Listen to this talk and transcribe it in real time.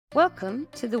Welcome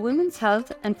to the Women's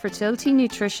Health and Fertility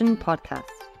Nutrition Podcast.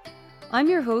 I'm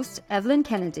your host, Evelyn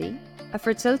Kennedy, a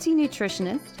fertility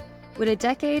nutritionist with a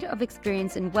decade of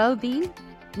experience in well-being,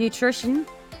 nutrition,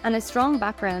 and a strong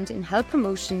background in health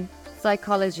promotion,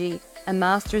 psychology, and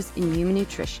masters in human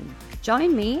nutrition.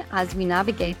 Join me as we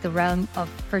navigate the realm of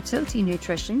fertility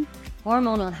nutrition,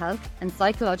 hormonal health, and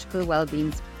psychological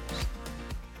well-being.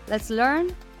 Let's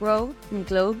learn, grow, and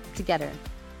glow together.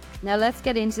 Now let's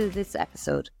get into this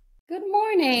episode. Good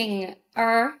morning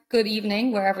or good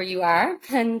evening, wherever you are,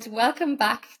 and welcome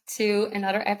back to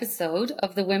another episode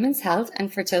of the Women's Health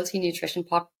and Fertility Nutrition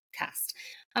Podcast.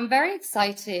 I'm very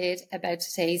excited about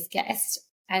today's guest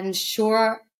and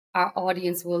sure our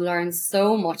audience will learn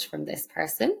so much from this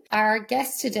person. Our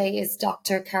guest today is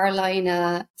Dr.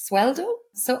 Carolina Sweldo.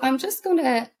 So I'm just going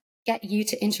to get you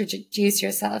to introduce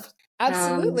yourself.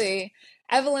 Absolutely.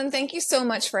 Evelyn, thank you so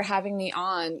much for having me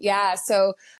on. Yeah,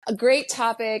 so a great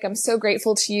topic. I'm so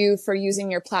grateful to you for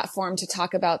using your platform to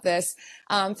talk about this.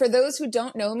 For those who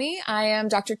don't know me, I am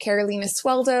Dr. Carolina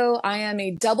Sweldo. I am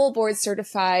a double board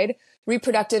certified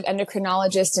reproductive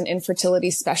endocrinologist and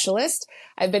infertility specialist.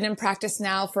 I've been in practice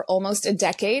now for almost a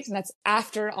decade, and that's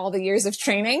after all the years of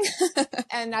training.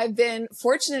 And I've been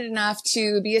fortunate enough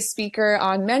to be a speaker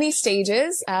on many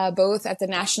stages, both at the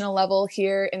national level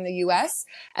here in the US,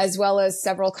 as well as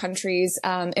several countries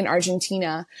in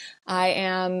Argentina. I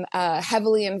am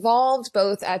heavily involved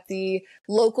both at the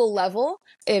local level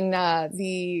in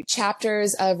the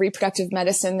chapters of reproductive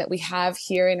medicine that we have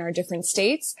here in our different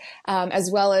states, as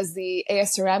well as the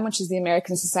ASRM, which is the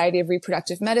American Society of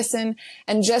Reproductive Medicine.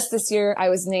 And just this year, I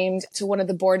was named to one of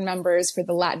the board members for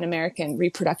the Latin American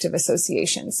Reproductive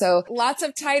Association. So lots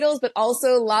of titles, but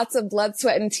also lots of blood,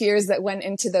 sweat, and tears that went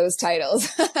into those titles.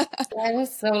 I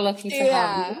was so lucky to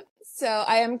have you. So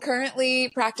I am currently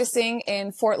practicing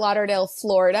in Fort Lauderdale,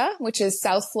 Florida, which is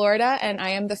South Florida, and I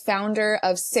am the founder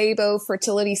of Sabo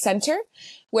Fertility Center,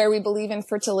 where we believe in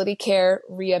fertility care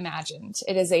reimagined.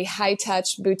 It is a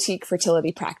high-touch boutique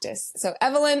fertility practice. So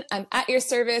Evelyn, I'm at your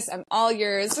service. I'm all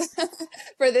yours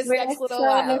for this next little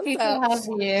while. Lucky to have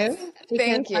you.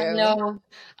 Thank you. I know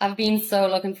I've been so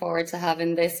looking forward to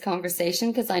having this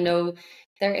conversation because I know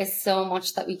there is so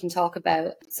much that we can talk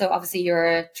about. So obviously you're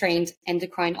a trained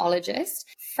endocrinologist.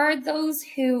 For those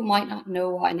who might not know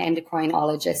what an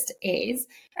endocrinologist is,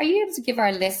 are you able to give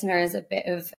our listeners a bit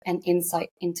of an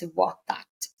insight into what that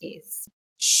is?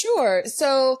 Sure.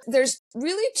 So there's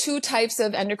really two types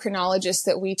of endocrinologists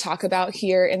that we talk about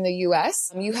here in the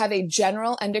US. You have a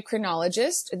general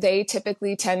endocrinologist. They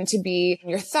typically tend to be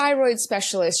your thyroid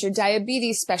specialist, your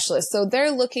diabetes specialist. So they're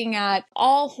looking at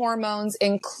all hormones,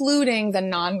 including the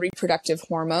non-reproductive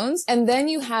hormones. And then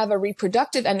you have a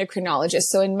reproductive endocrinologist.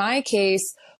 So in my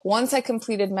case, once I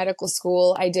completed medical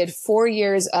school, I did 4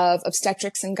 years of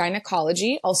obstetrics and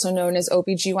gynecology, also known as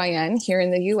OBGYN here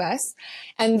in the US.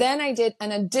 And then I did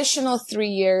an additional 3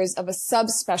 years of a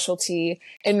subspecialty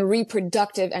in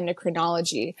reproductive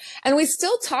endocrinology. And we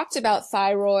still talked about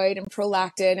thyroid and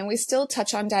prolactin, and we still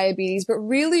touch on diabetes, but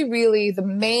really the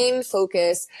main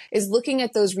focus is looking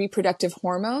at those reproductive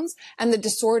hormones and the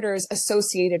disorders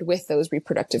associated with those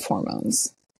reproductive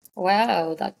hormones.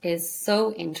 Wow, that is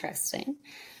so interesting.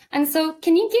 And so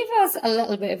can you give us a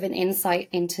little bit of an insight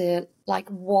into like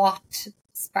what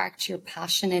sparked your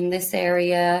passion in this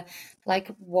area? Like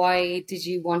why did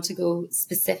you want to go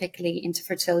specifically into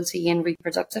fertility and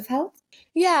reproductive health?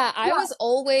 Yeah, I was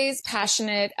always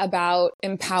passionate about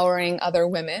empowering other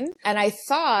women. And I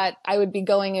thought I would be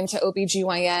going into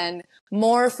OBGYN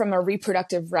more from a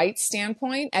reproductive rights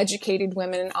standpoint, educated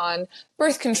women on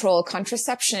birth control,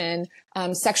 contraception,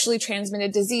 sexually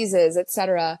transmitted diseases,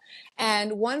 etc.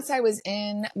 And once I was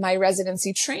in my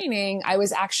residency training, I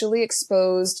was actually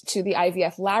exposed to the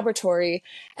IVF laboratory.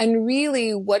 And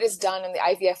really what is done in the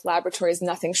IVF laboratory is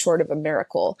nothing short of a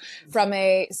miracle. From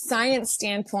a science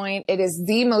standpoint, it is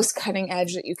the most cutting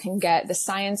edge that you can get. The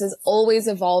science is always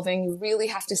evolving. You really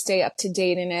have to stay up to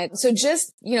date in it. So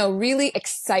just, really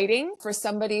exciting for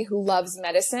somebody who loves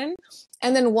medicine.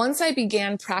 And then once I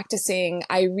began practicing,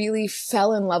 I really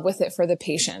fell in love with it for the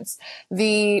patients.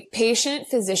 The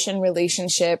patient-physician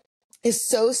relationship is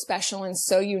so special and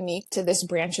so unique to this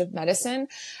branch of medicine.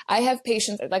 I have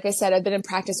patients, like I said, I've been in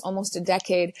practice almost a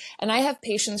decade, and I have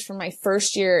patients from my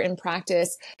first year in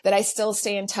practice that I still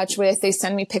stay in touch with. They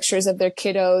send me pictures of their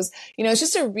kiddos. It's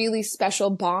just a really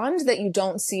special bond that you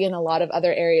don't see in a lot of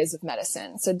other areas of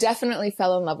medicine. So definitely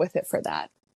fell in love with it for that.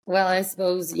 Well, I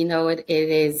suppose, it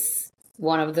is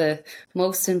one of the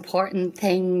most important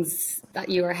things that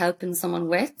you are helping someone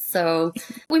with. So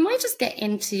we might just get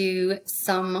into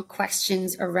some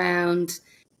questions around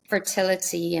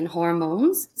fertility and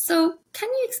hormones. So can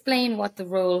you explain what the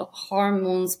role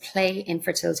hormones play in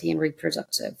fertility and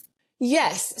reproductive?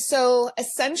 Yes. So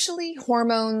essentially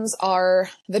hormones are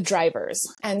the drivers.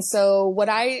 And so when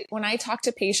I talk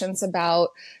to patients about,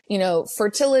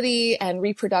 fertility and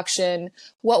reproduction,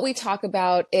 what we talk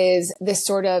about is this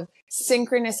sort of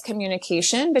synchronous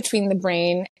communication between the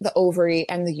brain, the ovary,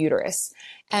 and the uterus.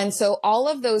 And so all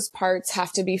of those parts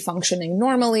have to be functioning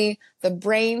normally. The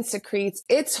brain secretes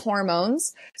its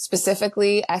hormones,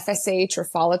 specifically FSH or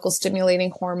follicle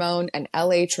stimulating hormone and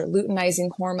LH or luteinizing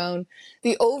hormone.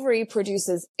 The ovary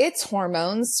produces its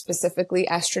hormones, specifically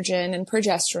estrogen and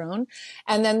progesterone.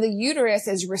 And then the uterus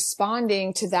is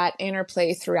responding to that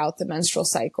interplay throughout the menstrual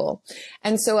cycle.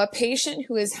 And so a patient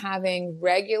who is having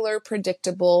regular,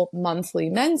 predictable monthly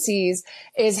menses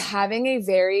is having a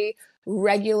very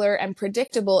regular and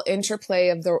predictable interplay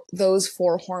of those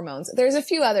four hormones. There's a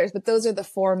few others, but those are the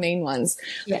four main ones.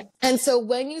 Yeah. And so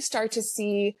when you start to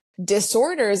see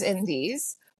disorders in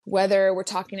these, whether we're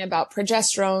talking about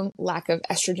progesterone, lack of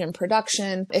estrogen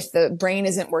production, if the brain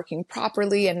isn't working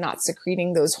properly and not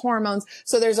secreting those hormones.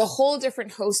 So there's a whole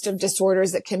different host of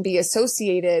disorders that can be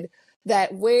associated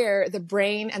that where the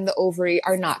brain and the ovary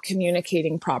are not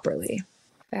communicating properly.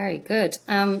 Very good.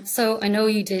 So I know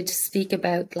you did speak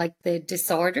about like the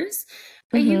disorders.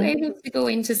 Are you able to go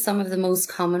into some of the most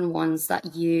common ones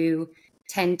that you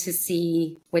tend to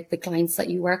see with the clients that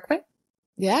you work with?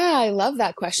 Yeah, I love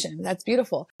that question. That's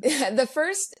beautiful.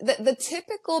 The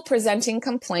typical presenting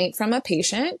complaint from a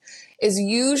patient is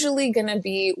usually going to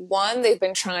be one, they've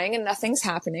been trying and nothing's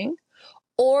happening,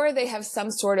 or they have some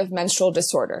sort of menstrual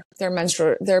disorder. Their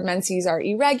menses are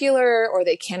irregular, or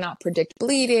they cannot predict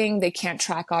bleeding. They can't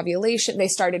track ovulation. They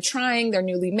started trying, they're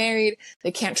newly married,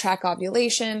 they can't track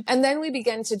ovulation. And then we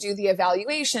begin to do the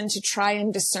evaluation to try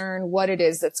and discern what it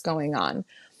is that's going on.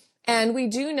 And we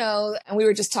do know, and we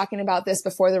were just talking about this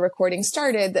before the recording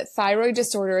started, that thyroid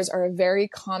disorders are a very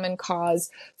common cause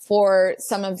for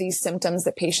some of these symptoms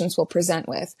that patients will present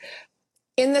with.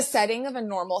 In the setting of a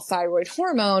normal thyroid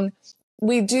hormone,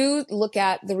 we do look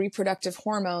at the reproductive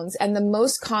hormones, and the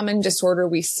most common disorder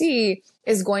we see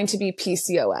is going to be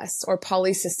PCOS, or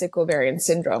polycystic ovarian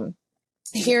syndrome.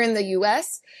 Here in the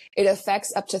US, it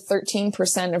affects up to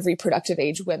 13% of reproductive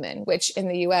age women, which in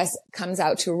the US comes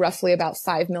out to roughly about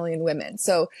 5 million women.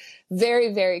 So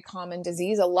very, very common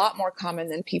disease, a lot more common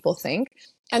than people think.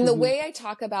 And the way I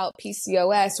talk about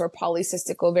PCOS, or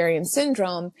polycystic ovarian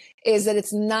syndrome, is that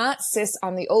it's not cysts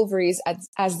on the ovaries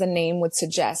as the name would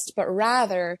suggest, but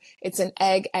rather it's an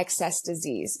egg excess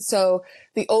disease. So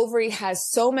the ovary has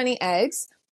so many eggs,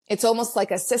 it's almost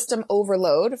like a system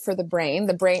overload for the brain.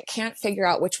 The brain can't figure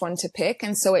out which one to pick,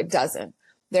 and so it doesn't.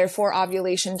 Therefore,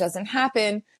 ovulation doesn't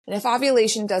happen. And if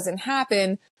ovulation doesn't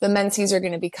happen, the menses are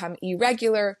going to become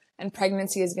irregular and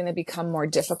pregnancy is going to become more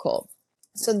difficult.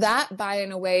 So that, by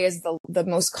in a way, is the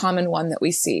most common one that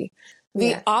we see.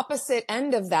 The opposite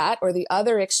end of that, or the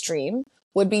other extreme,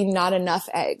 would be not enough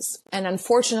eggs. And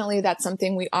unfortunately, that's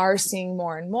something we are seeing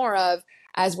more and more of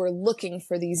as we're looking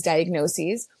for these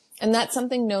diagnoses. And that's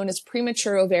something known as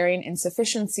premature ovarian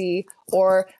insufficiency,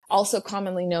 or also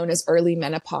commonly known as early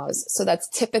menopause. So that's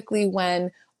typically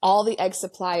when all the egg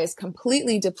supply is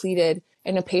completely depleted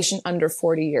in a patient under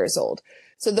 40 years old.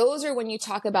 So those are when you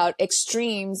talk about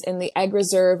extremes in the egg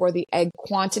reserve or the egg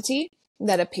quantity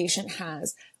that a patient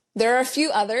has. There are a few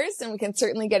others, and we can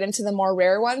certainly get into the more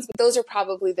rare ones, but those are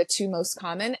probably the two most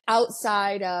common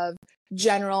outside of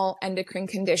general endocrine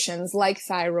conditions like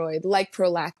thyroid, like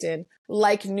prolactin,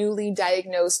 like newly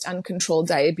diagnosed uncontrolled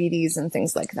diabetes and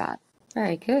things like that.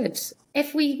 Very good.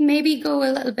 If we maybe go a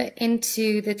little bit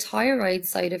into the thyroid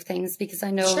side of things, because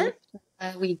I know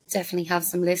we definitely have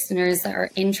some listeners that are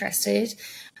interested.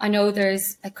 I know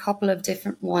there's a couple of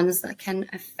different ones that can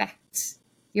affect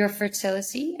your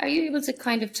fertility. Are you able to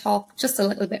kind of talk just a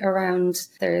little bit around,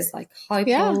 there's like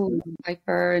hypo and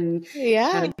hyper and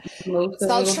so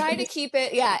I'll try to keep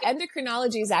it.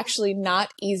 Endocrinology is actually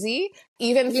not easy,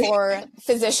 even for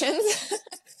physicians.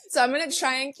 So I'm going to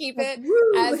try and keep it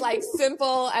as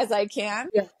simple as I can.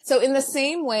 Yeah. So in the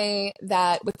same way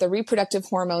that with the reproductive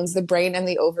hormones, the brain and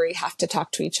the ovary have to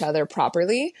talk to each other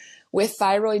properly, with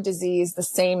thyroid disease, the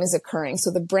same is occurring.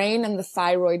 So the brain and the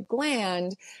thyroid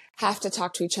gland have to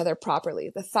talk to each other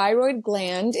properly. The thyroid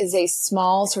gland is a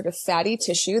small sort of fatty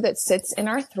tissue that sits in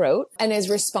our throat and is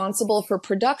responsible for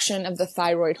production of the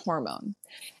thyroid hormone.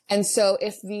 And so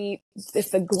if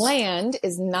the gland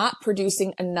is not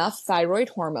producing enough thyroid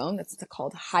hormone, that's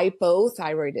called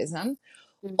hypothyroidism,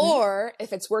 Or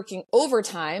if it's working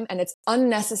overtime and it's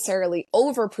unnecessarily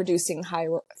overproducing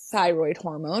thyroid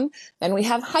hormone, then we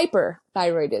have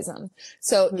hyperthyroidism.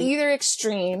 So either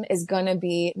extreme is going to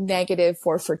be negative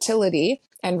for fertility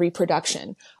and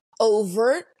reproduction.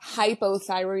 Overt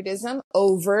hypothyroidism,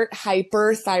 overt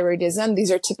hyperthyroidism. These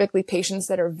are typically patients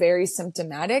that are very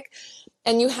symptomatic.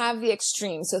 And you have the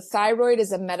extreme. So thyroid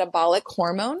is a metabolic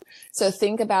hormone. So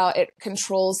think about it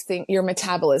controls your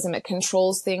metabolism. It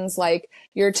controls things like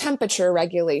your temperature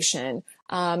regulation,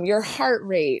 your heart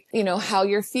rate, how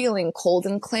you're feeling, cold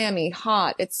and clammy,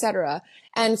 hot, etc.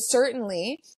 And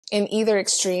certainly in either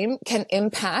extreme can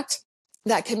impact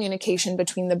that communication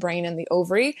between the brain and the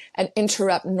ovary and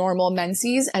interrupt normal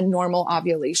menses and normal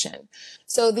ovulation.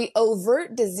 So the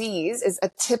overt disease is a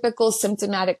typical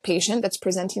symptomatic patient that's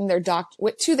presenting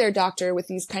to their doctor with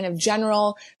these kind of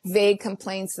general vague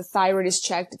complaints. The thyroid is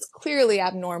checked. It's clearly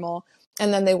abnormal.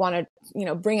 And then they want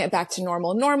to, bring it back to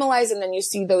normal, normalize. And then you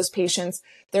see those patients,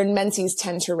 their menses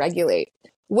tend to regulate.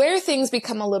 Where things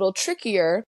become a little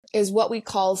trickier is what we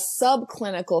call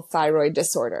subclinical thyroid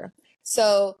disorder.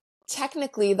 So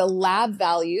technically the lab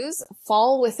values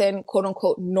fall within quote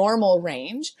unquote normal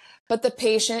range, but the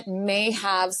patient may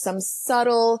have some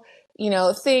subtle,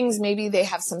 things. Maybe they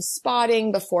have some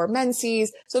spotting before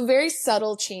menses. So very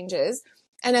subtle changes.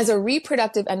 And as a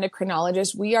reproductive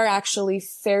endocrinologist, we are actually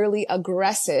fairly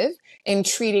aggressive in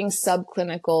treating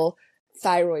subclinical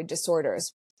thyroid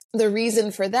disorders. The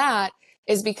reason for that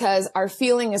is because our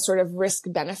feeling is sort of risk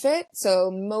benefit.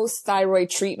 So most thyroid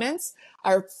treatments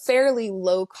are fairly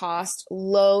low cost,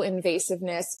 low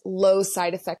invasiveness, low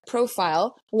side effect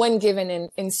profile when given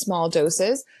in small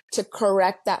doses to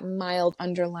correct that mild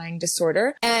underlying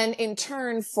disorder. And in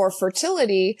turn, for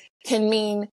fertility can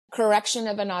mean correction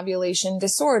of an ovulation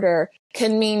disorder,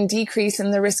 can mean decrease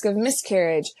in the risk of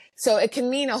miscarriage. So it can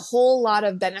mean a whole lot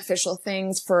of beneficial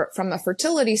things from a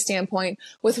fertility standpoint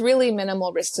with really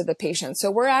minimal risk to the patient.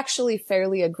 So we're actually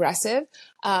fairly aggressive.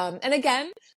 And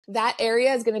again, that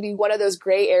area is going to be one of those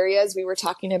gray areas we were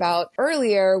talking about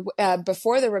earlier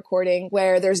before the recording,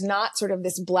 where there's not sort of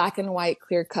this black and white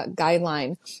clear-cut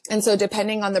guideline. And so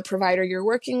depending on the provider you're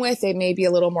working with, they may be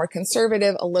a little more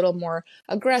conservative, a little more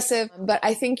aggressive. But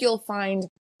I think you'll find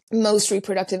most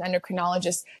reproductive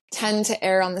endocrinologists tend to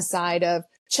err on the side of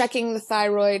checking the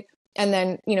thyroid and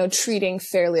then, treating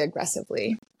fairly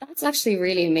aggressively. That's actually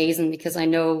really amazing, because I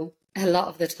know a lot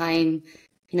of the time,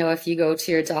 if you go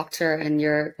to your doctor and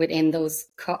you're within those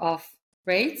cut-off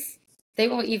rates, they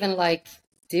won't even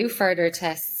do further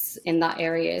tests in that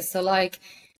area. So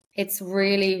it's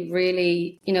really,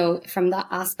 really, from that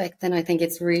aspect, then I think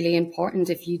it's really important,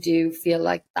 if you do feel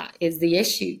like that is the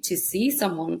issue, to see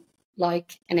someone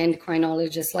like an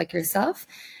endocrinologist like yourself.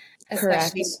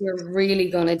 Especially if you're really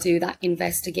going to do that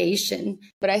investigation.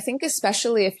 But I think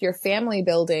especially if you're family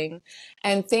building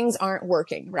and things aren't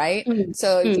working, right?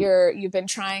 So you've been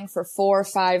trying for 4,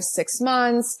 5, 6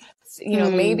 months,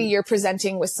 maybe you're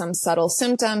presenting with some subtle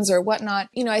symptoms or whatnot.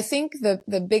 I think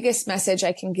the biggest message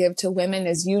I can give to women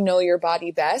is, your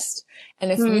body best.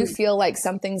 And if you feel like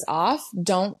something's off,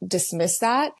 don't dismiss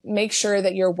that. Make sure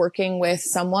that you're working with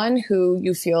someone who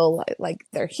you feel like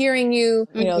they're hearing you,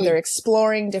 they're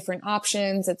exploring different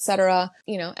options, etc.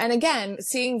 And again,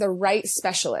 seeing the right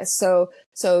specialist. So,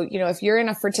 if you're in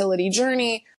a fertility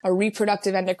journey, a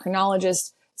reproductive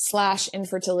endocrinologist /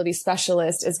 infertility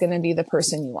specialist is going to be the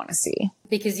person you want to see.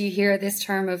 Because you hear this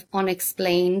term of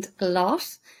unexplained a lot.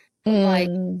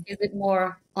 Is it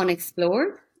more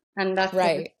unexplored? And that's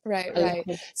right.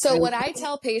 So what I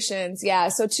tell patients,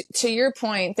 so to your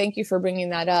point, thank you for bringing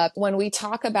that up. When we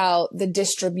talk about the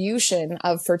distribution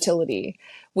of fertility,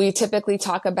 we typically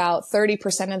talk about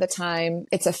 30% of the time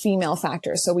it's a female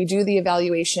factor. So we do the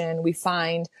evaluation, we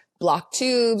find blocked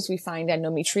tubes, we find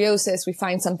endometriosis, we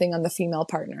find something on the female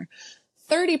partner.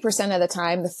 30% of the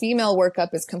time, the female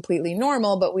workup is completely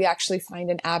normal, but we actually find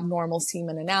an abnormal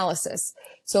semen analysis.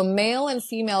 So male and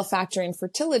female factor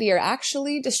infertility are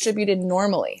actually distributed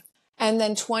normally. And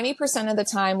then 20% of the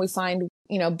time we find,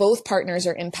 both partners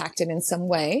are impacted in some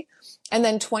way. And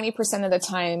then 20% of the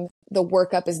time, the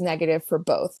workup is negative for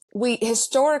both.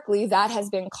 Historically, that has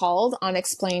been called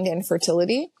unexplained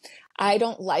infertility. I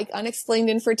don't like unexplained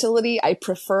infertility. I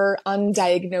prefer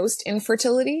undiagnosed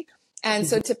infertility. And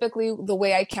so typically the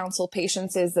way I counsel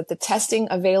patients is that the testing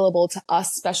available to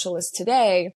us specialists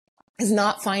today is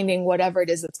not finding whatever it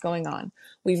is that's going on.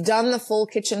 We've done the full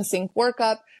kitchen sink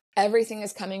workup. Everything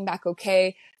is coming back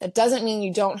okay. That doesn't mean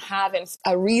you don't have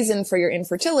a reason for your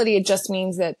infertility. It just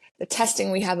means that the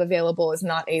testing we have available is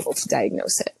not able to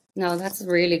diagnose it. No, that's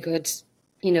really good,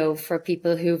 for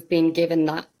people who've been given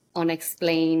that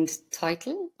unexplained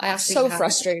title. I actually So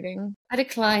frustrating. I had a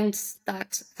client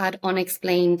that had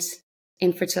unexplained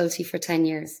infertility for 10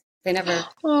 years. They never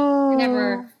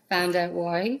found out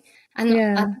why.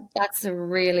 And that's a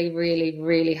really, really,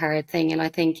 really hard thing. And I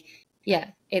think,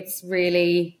 it's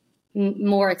really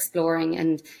more exploring,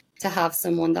 and to have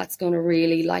someone that's going to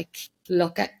really like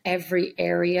look at every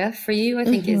area for you, I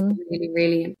think is really,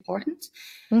 really important.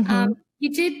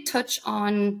 You did touch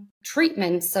on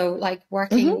treatment. So like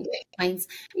working with clients,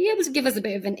 are you able to give us a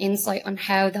bit of an insight on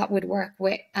how that would work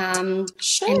with,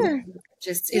 Sure.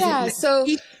 Is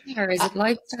it or is it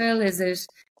lifestyle? Is it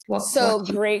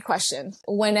great question.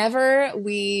 Whenever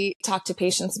we talk to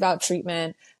patients about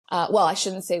treatment, I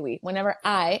shouldn't say we. Whenever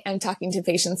I am talking to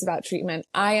patients about treatment,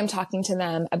 I am talking to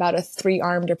them about a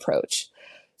three-armed approach.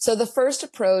 So the first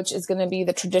approach is going to be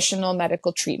the traditional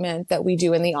medical treatment that we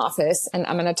do in the office, and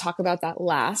I'm going to talk about that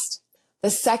last. The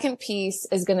second piece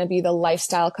is going to be the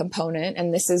lifestyle component,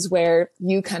 and this is where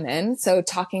you come in. So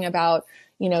talking about,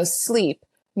 sleep,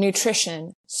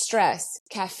 nutrition, stress,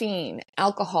 caffeine,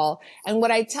 alcohol. And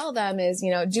what I tell them is,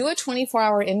 do a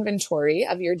 24-hour inventory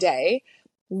of your day.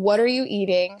 What are you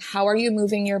eating? How are you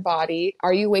moving your body?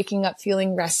 Are you waking up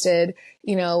feeling rested?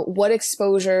 What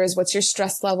exposures, what's your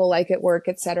stress level like at work,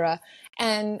 et cetera.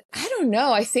 And I don't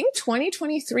know, I think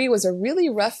 2023 was a really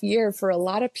rough year for a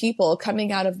lot of people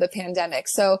coming out of the pandemic.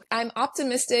 So I'm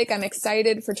optimistic. I'm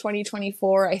excited for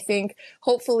 2024. I think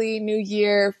hopefully new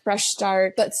year, fresh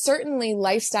start, but certainly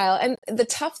lifestyle. And the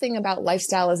tough thing about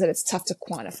lifestyle is that it's tough to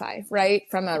quantify, right?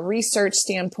 From a research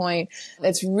standpoint,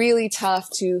 it's really tough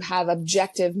to have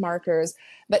objective markers.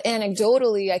 But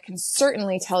anecdotally, I can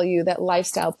certainly tell you that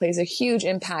lifestyle plays a huge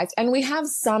impact. And we have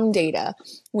some data.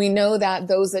 We know that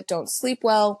those that don't sleep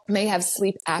well may have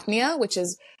sleep apnea, which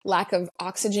is lack of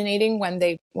oxygenating when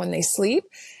they sleep.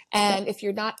 And if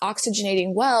you're not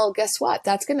oxygenating well, guess what?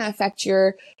 That's going to affect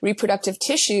your reproductive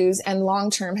tissues, and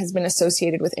long-term has been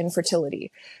associated with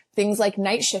infertility. Things like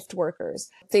night shift workers,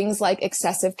 things like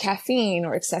excessive caffeine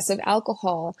or excessive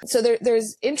alcohol. So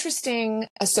there's interesting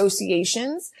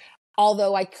associations,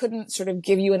 although I couldn't sort of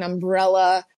give you an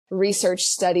umbrella research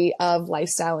study of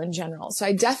lifestyle in general. So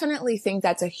I definitely think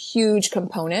that's a huge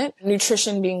component,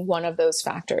 nutrition being one of those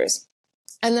factors.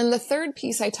 And then the third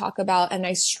piece I talk about, and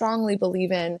I strongly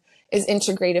believe in, is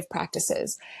integrative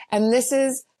practices. And this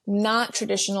is not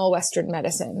traditional Western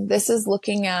medicine. This is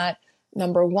looking at,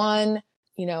 number one,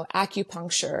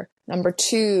 acupuncture. Number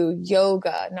two,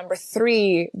 yoga. Number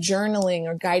three, journaling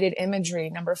or guided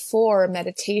imagery. Number four,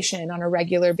 meditation on a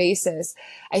regular basis.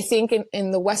 I think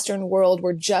in the Western world,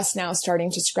 we're just now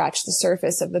starting to scratch the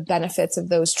surface of the benefits of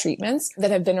those treatments that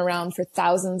have been around for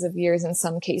thousands of years in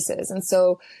some cases. And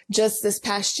so just this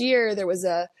past year, there was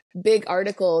a big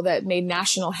article that made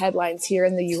national headlines here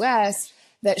in the US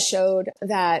that showed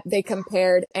that they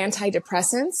compared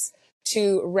antidepressants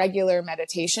to regular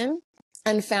meditation,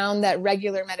 and found that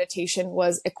regular meditation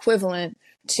was equivalent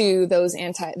to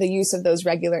the use of those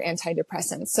regular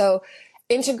antidepressants. So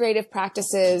integrative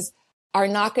practices are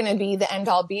not going to be the end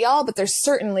all be all, but they're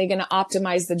certainly going to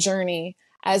optimize the journey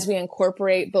as we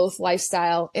incorporate both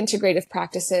lifestyle, integrative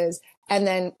practices, and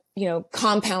then,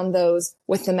 compound those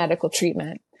with the medical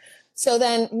treatment. So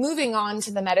then moving on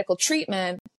to the medical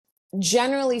treatment,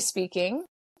 generally speaking,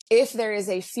 if there is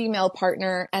a female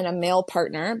partner and a male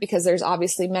partner, because there's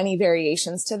obviously many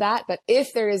variations to that, but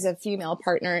if there is a female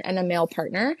partner and a male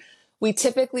partner, we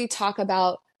typically talk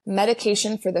about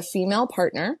medication for the female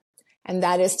partner, and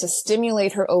that is to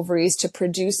stimulate her ovaries to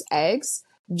produce eggs.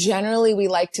 Generally, we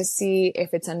like to see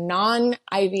if it's a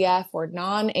non-IVF or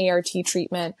non-ART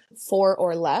treatment, 4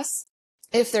 or less.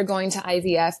 If they're going to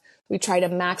IVF, we try to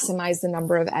maximize the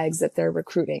number of eggs that they're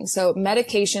recruiting. So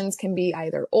medications can be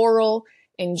either oral,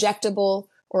 injectable,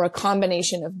 or a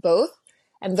combination of both.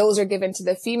 And those are given to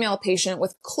the female patient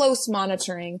with close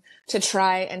monitoring to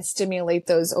try and stimulate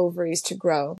those ovaries to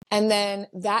grow. And then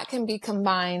that can be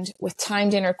combined with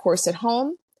timed intercourse at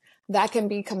home. That can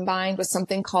be combined with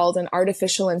something called an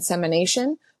artificial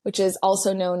insemination, which is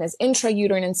also known as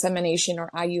intrauterine insemination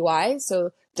or IUI.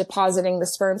 So depositing the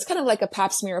sperm, it's kind of like a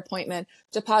pap smear appointment,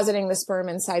 depositing the sperm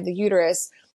inside the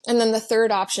uterus. And then the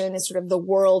third option is sort of the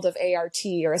world of ART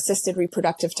or assisted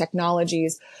reproductive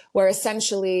technologies, where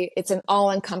essentially it's an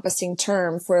all-encompassing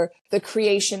term for the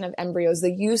creation of embryos,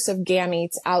 the use of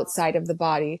gametes outside of the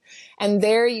body. And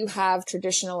there you have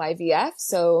traditional IVF.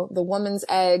 So the woman's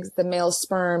eggs, the male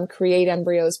sperm create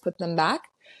embryos, put them back.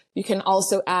 You can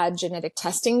also add genetic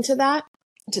testing to that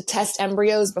to test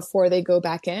embryos before they go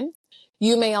back in.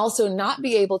 You may also not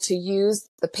be able to use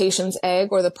the patient's egg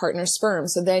or the partner's sperm.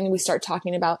 So then we start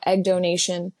talking about egg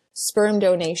donation, sperm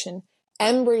donation,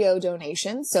 embryo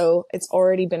donation. So it's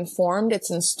already been formed, it's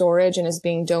in storage and is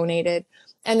being donated.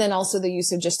 And then also the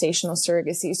use of gestational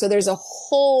surrogacy. So there's a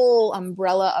whole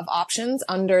umbrella of options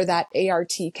under that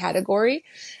ART category,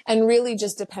 and really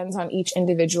just depends on each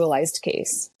individualized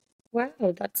case. Wow,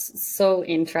 that's so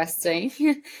interesting.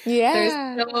 Yeah.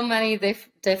 There's so many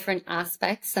different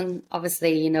aspects, and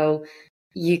obviously,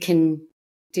 you can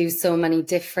do so many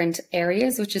different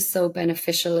areas, which is so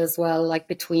beneficial as well, like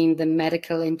between the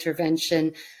medical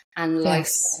intervention and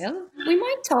lifestyle. We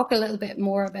might talk a little bit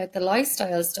more about the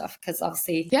lifestyle stuff, because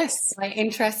obviously my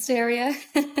interest area.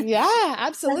 Yeah,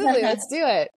 absolutely. Let's do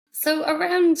it. So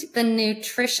around the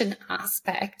nutrition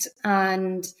aspect,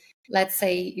 and let's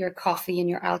say your coffee and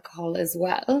your alcohol as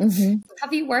well,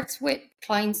 have you worked with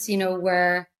clients,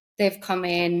 where they've come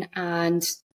in and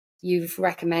you've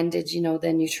recommended,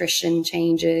 the nutrition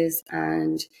changes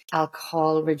and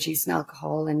alcohol, reducing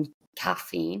alcohol and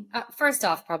caffeine? First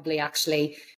off, probably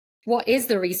actually, what is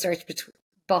the research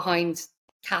behind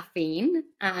caffeine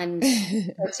and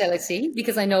fertility?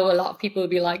 Because I know a lot of people will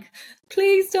be like,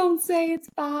 please don't say it's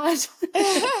bad.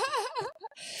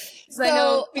 So I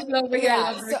know people over here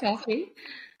love their coffee.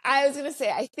 I was going to say,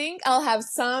 I think I'll have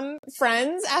some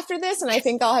friends after this, and I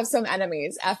think I'll have some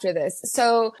enemies after this.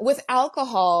 So with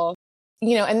alcohol,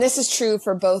 and this is true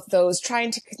for both those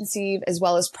trying to conceive as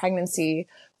well as pregnancy,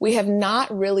 we have not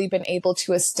really been able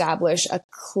to establish a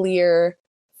clear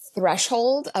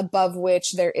threshold above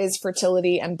which there is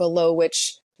fertility and below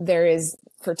which there is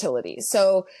fertility.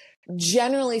 So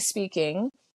generally speaking,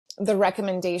 the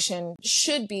recommendation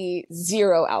should be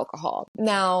 0 alcohol.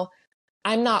 Now,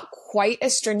 I'm not quite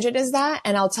as stringent as that,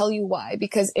 and I'll tell you why.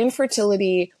 Because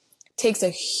infertility takes a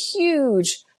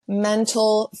huge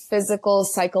mental, physical,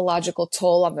 psychological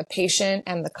toll on the patient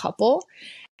and the couple.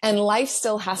 And life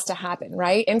still has to happen,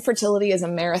 right? Infertility is a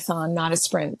marathon, not a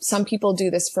sprint. Some people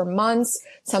do this for months.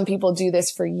 Some people do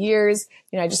this for years.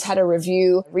 I just had a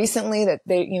review recently that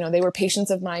they were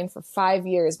patients of mine for 5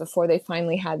 years before they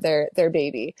finally had their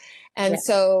baby. And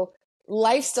so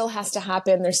life still has to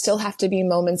happen. There still have to be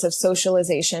moments of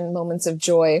socialization, moments of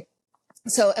joy.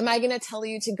 So am I going to tell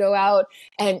you to go out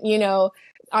and,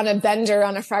 on a bender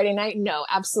on a Friday night? No,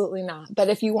 absolutely not. But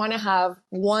if you want to have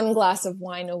 1 glass of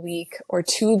wine a week or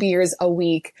 2 beers a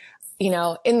week, in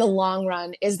the long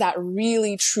run, is that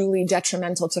really truly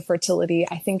detrimental to fertility?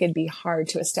 I think it'd be hard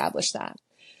to establish that.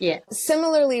 Yeah.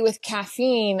 Similarly with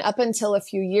caffeine, up until a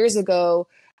few years ago,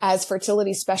 as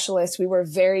fertility specialists, we were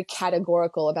very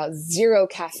categorical about 0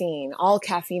 caffeine. All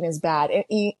caffeine is bad,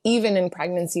 even in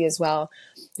pregnancy as well.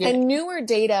 Yeah. And newer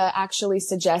data actually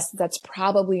suggests that's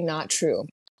probably not true.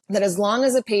 That as long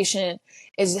as a patient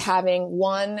is having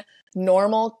 1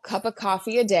 normal cup of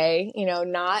coffee a day,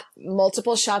 not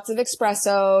multiple shots of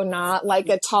espresso, not like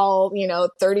a tall,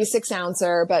 36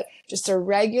 ouncer, but just a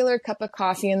regular cup of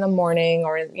coffee in the morning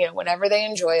or, whenever they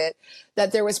enjoy it,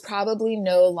 that there was probably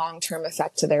no long-term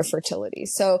effect to their fertility.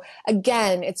 So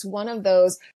again, it's one of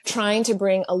those trying to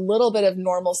bring a little bit of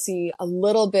normalcy, a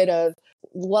little bit of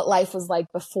what life was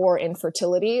like before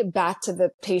infertility back to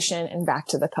the patient and back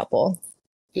to the couple.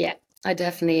 Yeah, I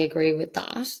definitely agree with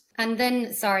that. And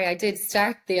then, sorry, I did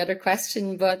start the other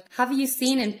question, but have you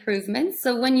seen improvements?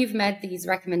 So when you've made these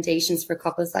recommendations for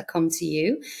couples that come to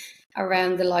you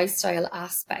around the lifestyle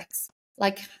aspects,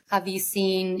 have you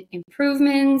seen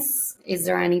improvements? Is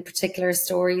there any particular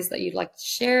stories that you'd like to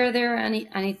share there?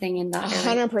 Anything in that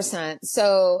area? 100%.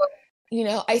 So,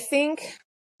 I think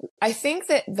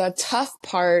that the tough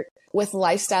part with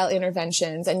lifestyle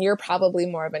interventions, and you're probably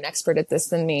more of an expert at this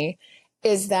than me,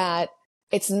 is that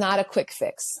it's not a quick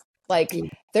fix.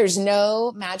 There's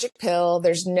no magic pill.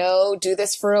 There's no do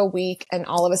this for a week and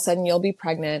all of a sudden you'll be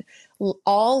pregnant.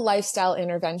 All lifestyle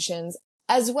interventions,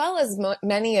 as well as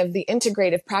many of the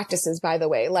integrative practices, by the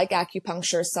way, like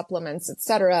acupuncture, supplements,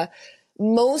 etc.,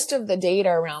 most of the data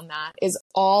around that is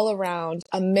all around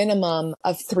a minimum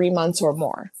of 3 months or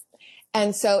more.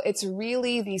 And so it's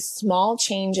really these small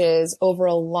changes over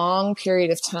a long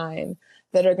period of time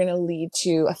that are going to lead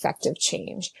to effective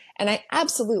change. And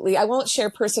I won't share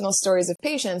personal stories of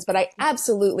patients, but I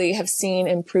absolutely have seen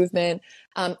improvement.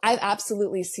 I've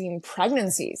absolutely seen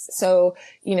pregnancies. So,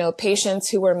 patients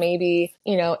who were maybe,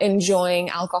 enjoying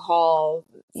alcohol,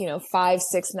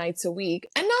 5-6 nights a week,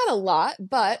 and not a lot,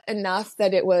 but enough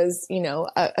that it was,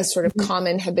 a sort of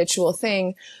common habitual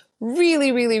thing,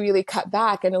 really, really, really cut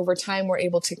back. And over time, were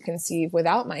able to conceive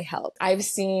without my help. I've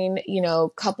seen,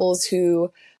 couples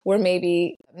who were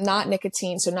maybe not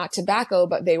nicotine, so not tobacco,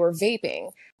 but they were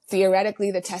vaping.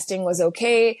 Theoretically, the testing was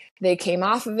okay. They came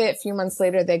off of it. A few months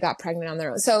later, they got pregnant on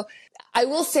their own. So I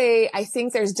will say, I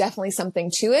think there's definitely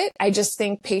something to it. I just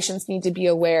think patients need to be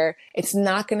aware it's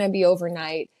not going to be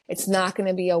overnight. It's not going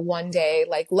to be a one day,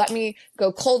 like, let me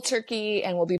go cold turkey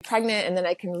and we'll be pregnant and then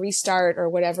I can restart or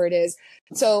whatever it is.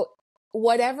 So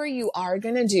whatever you are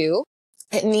going to do,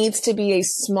 it needs to be a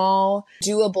small,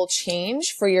 doable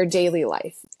change for your daily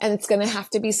life. And it's going to have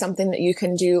to be something that you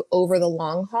can do over the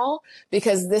long haul,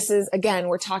 because this is, again,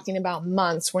 we're talking about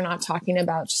months. We're not talking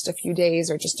about just a few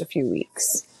days or just a few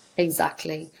weeks.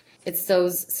 Exactly. It's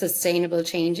those sustainable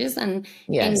changes. And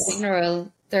in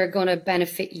general, they're going to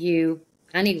benefit you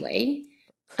anyway.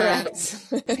 Correct.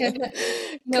 Correct.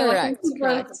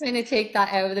 People kind of take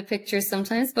that out of the picture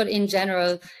sometimes, but in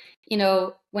general, you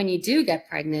know, when you do get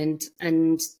pregnant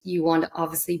and you want to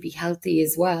obviously be healthy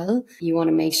as well, you want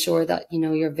to make sure that, you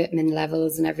know, your vitamin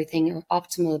levels and everything are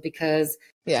optimal, because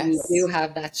when you do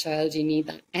have that child, you need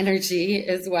that energy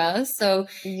as well. So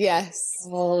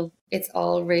it's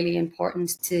all really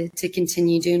important to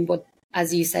continue doing. But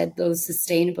as you said, those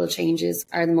sustainable changes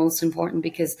are the most important,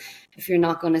 because if you're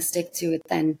not going to stick to it,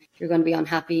 then you're going to be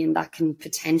unhappy, and that can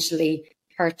potentially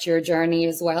hurt your journey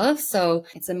as well. So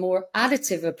it's a more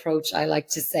additive approach, I like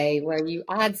to say, where you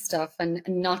add stuff and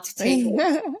not take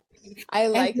I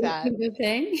like that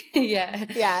thing.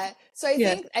 Yeah. So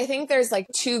I think there's like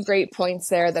two great points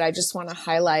there that I just want to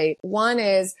highlight. One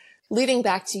is, leading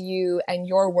back to you and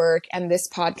your work and this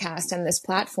podcast and this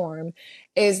platform,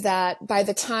 is that by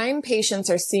the time patients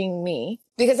are seeing me,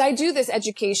 because I do this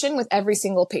education with every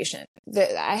single patient,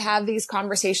 that I have these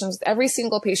conversations with every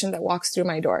single patient that walks through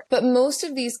my door. But most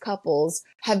of these couples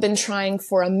have been trying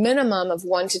for a minimum of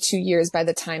 1 to 2 years by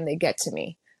the time they get to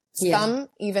me. Some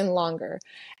even longer.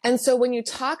 And so when you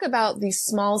talk about these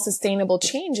small sustainable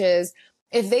changes,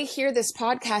 if they hear this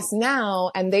podcast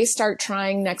now and they start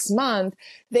trying next month,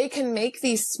 they can make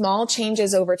these small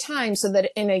changes over time, so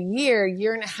that in a year,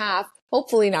 year and a half,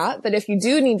 hopefully not, but if you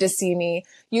do need to see me,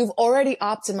 you've already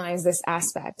optimized this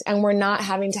aspect, and we're not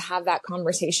having to have that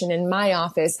conversation in my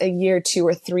office a year, 2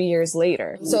 or 3 years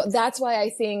later. So that's why I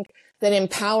think that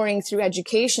empowering through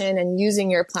education and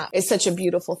using your platform is such a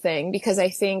beautiful thing, because I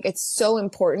think it's so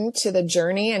important to the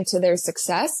journey and to their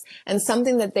success, and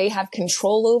something that they have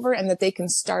control over and that they can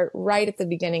start right at the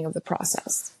beginning of the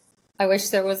process. I wish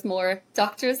there was more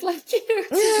doctors like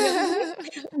you.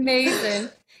 Amazing.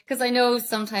 Because I know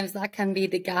sometimes that can be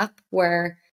the gap,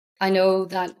 where I know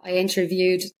that I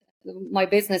interviewed my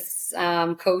business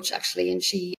coach actually, and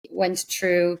she went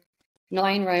through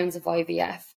 9 rounds of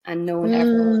IVF. And no one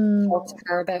ever talked to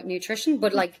her about nutrition.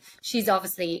 But like, she's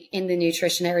obviously in the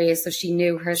nutrition area, so she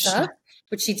knew herself.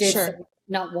 But she did say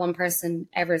not one person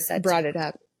ever brought it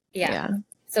up.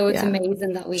 So it's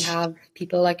amazing that we have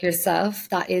people like yourself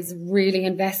that is really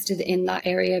invested in that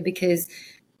area, because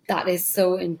that is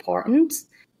so important.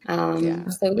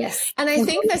 So yes. And I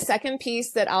think the second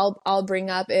piece that I'll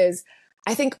bring up is,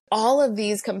 I think all of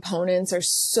these components are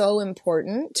so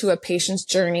important to a patient's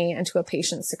journey and to a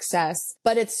patient's success,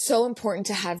 but it's so important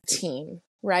to have team,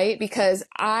 right? Because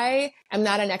I am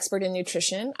not an expert in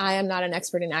nutrition. I am not an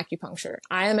expert in acupuncture.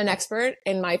 I am an expert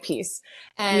in my piece,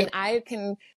 and I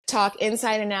can talk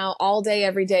inside and out all day,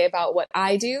 every day about what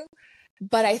I do.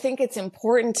 But I think it's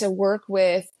important to work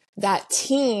with that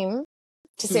team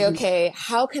to say, okay,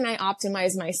 how can I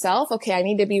optimize myself? Okay, I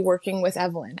need to be working with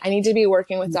Evelyn. I need to be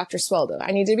working with Dr. Sweldo.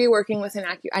 I need to be working with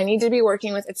I need to be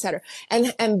working with, et cetera.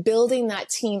 And building that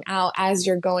team out as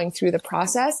you're going through the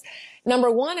process. Number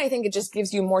one, I think it just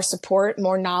gives you more support,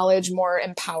 more knowledge, more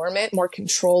empowerment, more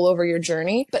control over your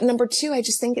journey. But number two, I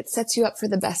just think it sets you up for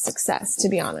the best success, to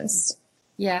be honest.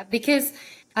 Yeah, because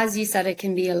as you said, it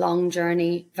can be a long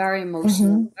journey, very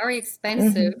emotional, very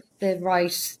expensive. The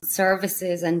right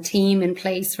services and team in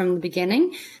place from the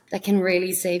beginning that can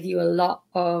really save you a lot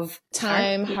of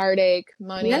time, heartache,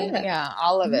 money.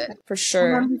 All of it, for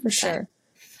sure. 100%. For sure.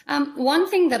 One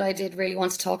thing that I did really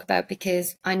want to talk about,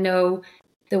 because I know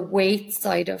the weight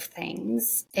side of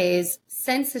things is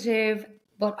sensitive,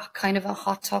 but kind of a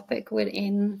hot topic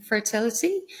within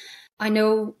fertility. I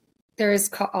know there's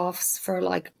cut-offs for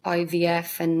like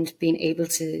IVF and being able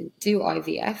to do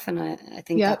IVF. And I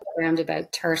think that's around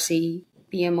about 30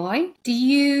 BMI. Do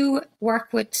you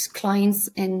work with clients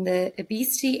in the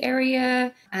obesity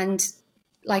area? And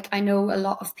like, I know a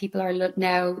lot of people are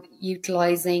now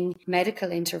utilizing medical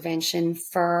intervention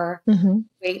for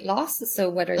weight loss. So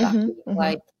whether that be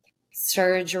like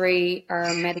surgery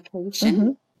or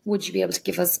medication, would you be able to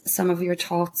give us some of your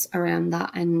thoughts around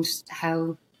that, and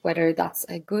how, whether that's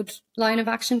a good line of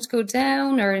action to go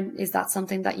down, or is that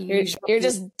something that you're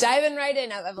just diving right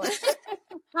in, Evelyn?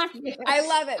 I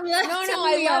love it. No,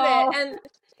 I love it. And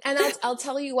And I'll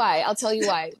tell you why. I'll tell you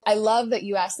why. I love that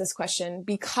you asked this question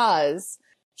because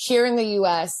here in the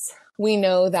US, we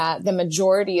know that the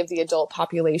majority of the adult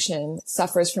population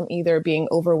suffers from either being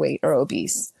overweight or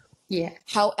obese. Yeah.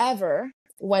 However,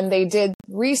 when they did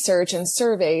research and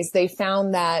surveys, they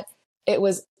found that it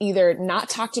was either not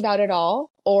talked about at all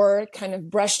or kind of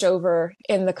brushed over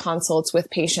in the consults with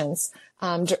patients,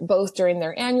 both during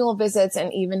their annual visits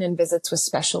and even in visits with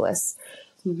specialists.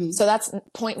 Mm-hmm. So that's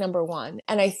point number one.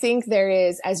 And I think there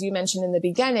is, as you mentioned in the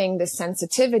beginning, the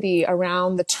sensitivity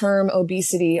around the term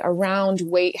obesity, around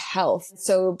weight health.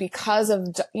 So because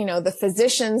of, the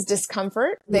physician's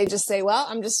discomfort, they just say, well,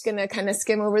 I'm just going to kind of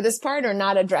skim over this part or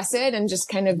not address it and just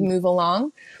kind of move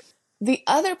along. The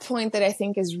other point that I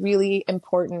think is really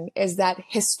important is that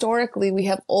historically we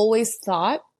have always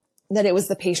thought that it was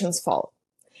the patient's fault.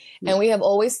 Mm-hmm. And we have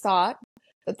always thought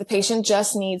that the patient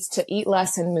just needs to eat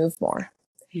less and move more.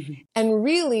 Mm-hmm. And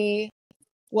really,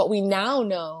 what we now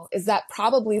know is that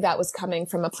probably that was coming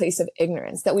from a place of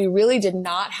ignorance, that we really did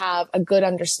not have a good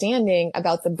understanding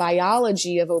about the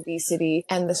biology of obesity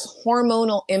and this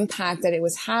hormonal impact that it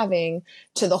was having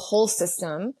to the whole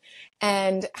system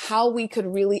and how we could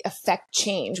really affect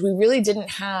change. We really didn't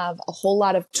have a whole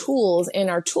lot of tools in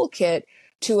our toolkit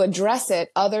to address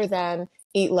it other than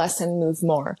eat less and move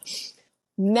more.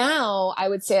 Now, I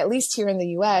would say, at least here in the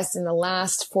US, in the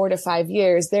last 4 to 5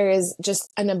 years, there is just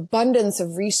an abundance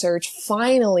of research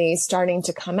finally starting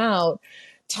to come out,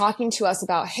 talking to us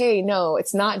about, hey, no,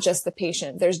 it's not just the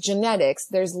patient. There's genetics,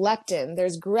 there's leptin,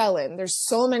 there's ghrelin. There's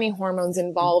so many hormones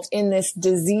involved in this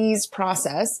disease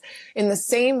process, in the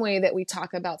same way that we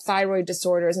talk about thyroid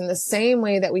disorders, in the same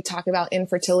way that we talk about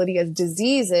infertility as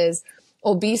diseases.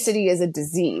 Obesity is a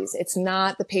disease. It's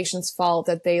not the patient's fault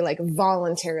that they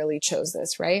voluntarily chose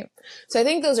this, right? So I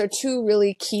think those are two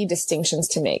really key distinctions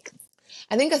to make.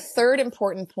 I think a third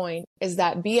important point is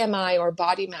that BMI, or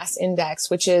body mass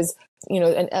index, which is,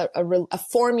 a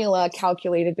formula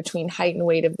calculated between height and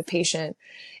weight of the patient,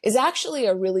 is actually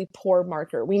a really poor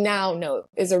marker. We now know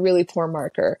is a really poor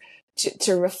marker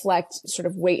to reflect sort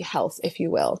of weight health, if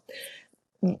you will.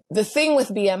 The thing with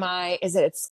BMI is that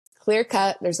it's clear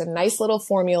cut. There's a nice little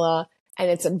formula and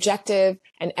it's objective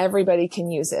and everybody can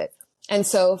use it. And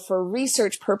so for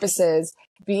research purposes,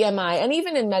 BMI, and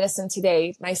even in medicine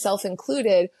today, myself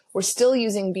included, we're still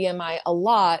using BMI a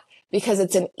lot because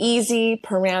it's an easy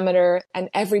parameter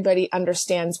and everybody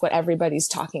understands what everybody's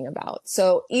talking about.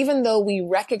 So even though we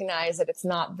recognize that it's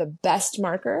not the best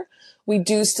marker, we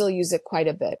do still use it quite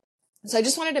a bit. So I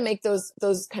just wanted to make those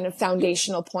kind of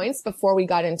foundational points before we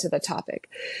got into the topic.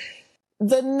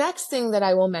 The next thing that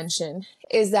I will mention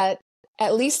is that,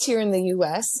 at least here in the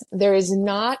US, there is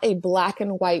not a black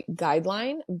and white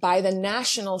guideline by the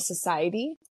National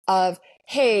Society of,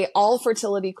 hey, all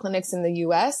fertility clinics in the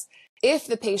US, if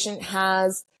the patient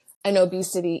has an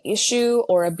obesity issue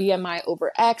or a BMI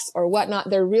over X or whatnot,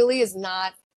 there really is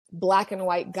not black and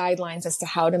white guidelines as to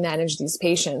how to manage these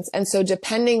patients. And so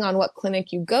depending on what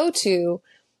clinic you go to,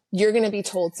 you're going to be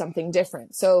told something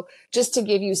different. So just to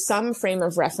give you some frame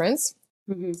of reference,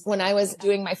 when I was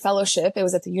doing my fellowship, it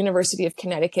was at the University of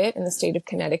Connecticut in the state of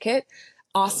Connecticut.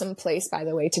 Awesome place, by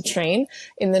the way, to train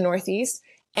in the Northeast.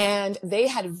 And they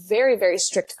had very, very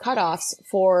strict cutoffs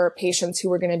for patients who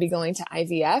were going to be going to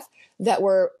IVF that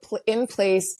were in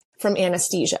place from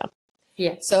anesthesia.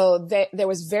 Yeah. So there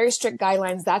was very strict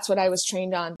guidelines. That's what I was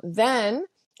trained on. Then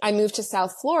I moved to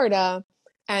South Florida,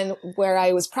 and where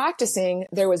I was practicing,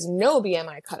 there was no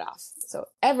BMI cutoff. So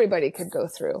everybody could go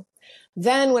through.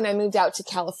 Then when I moved out to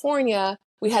California,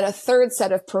 we had a third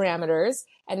set of parameters.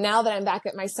 And now that I'm back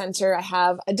at my center, I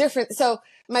have a different. So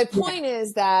my point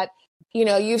is that,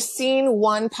 you've seen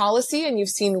one policy and you've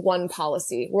seen one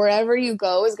policy. Wherever you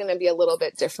go is going to be a little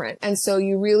bit different. And so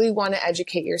you really want to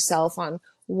educate yourself on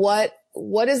what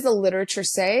does the literature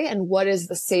say and what is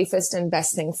the safest and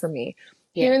best thing for me.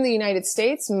 Yeah. Here in the United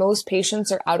States, most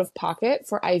patients are out of pocket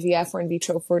for IVF or in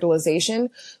vitro fertilization,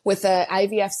 with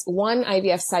one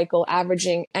IVF cycle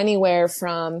averaging anywhere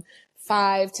from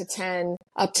 $5,000 to $10,000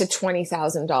 up to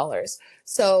 $20,000.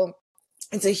 So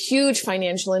it's a huge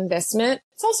financial investment.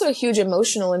 It's also a huge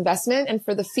emotional investment. And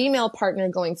for the female partner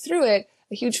going through it,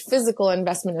 a huge physical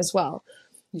investment as well.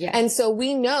 Yeah. And so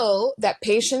we know that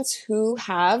patients who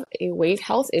have a weight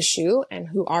health issue and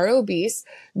who are obese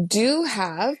do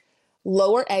have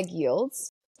lower egg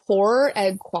yields, poorer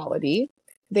egg quality.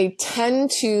 They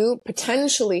tend to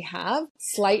potentially have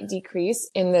slight decrease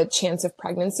in the chance of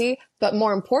pregnancy, but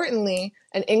more importantly,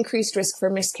 an increased risk for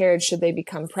miscarriage should they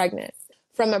become pregnant.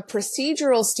 From a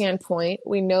procedural standpoint,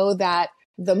 we know that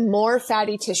the more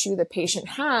fatty tissue the patient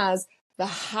has, the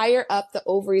higher up the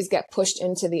ovaries get pushed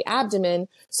into the abdomen.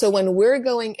 So when we're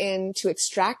going in to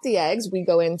extract the eggs, we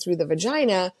go in through the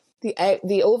vagina,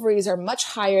 the ovaries are much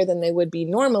higher than they would be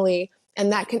normally,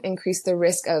 and that can increase the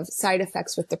risk of side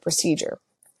effects with the procedure.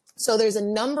 So there's a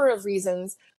number of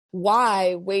reasons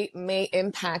why weight may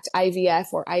impact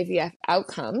IVF or IVF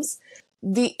outcomes.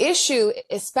 The issue,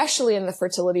 especially in the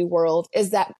fertility world, is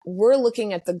that we're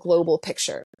looking at the global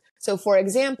picture. So for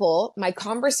example, my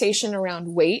conversation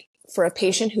around weight for a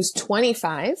patient who's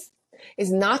 25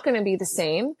 is not going to be the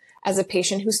same as a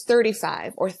patient who's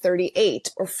 35 or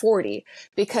 38 or 40,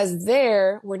 because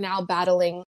there we're now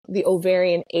battling the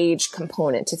ovarian age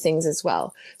component to things as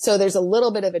well. So there's a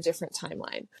little bit of a different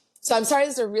timeline. So I'm sorry,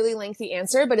 this is a really lengthy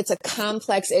answer, but it's a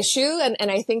complex issue.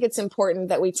 And I think it's important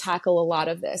that we tackle a lot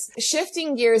of this.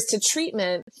 Shifting gears to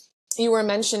treatment, you were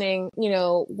mentioning,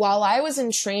 while I was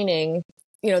in training,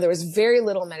 there was very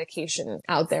little medication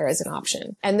out there as an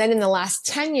option. And then in the last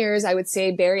 10 years, I would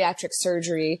say bariatric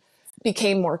surgery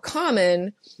became more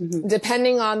common,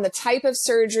 depending on the type of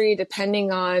surgery,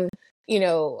 depending on,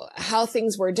 how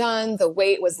things were done, the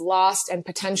weight was lost and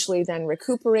potentially then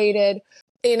recuperated.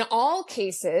 In all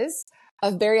cases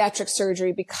of bariatric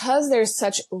surgery, because there's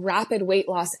such rapid weight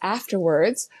loss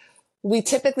afterwards, we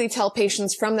typically tell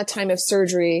patients from the time of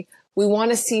surgery, we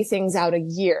want to see things out a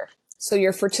year. So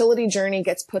your fertility journey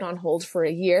gets put on hold for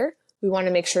a year. We want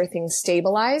to make sure things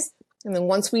stabilize. And then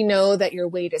once we know that your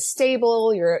weight is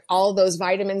stable, all those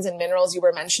vitamins and minerals you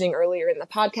were mentioning earlier in the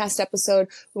podcast episode,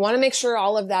 we want to make sure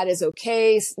all of that is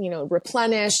okay,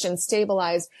 replenished and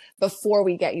stabilized before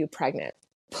we get you pregnant.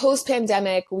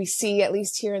 Post-pandemic, we see, at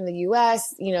least here in the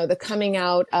US, the coming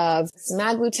out of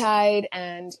semaglutide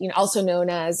and, also known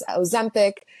as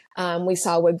Ozempic. We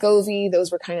saw Wegovy.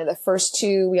 Those were kind of the first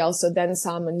two. We also then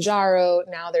saw Mounjaro.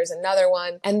 Now there's another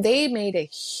one, and they made a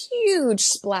huge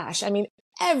splash. I mean,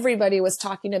 everybody was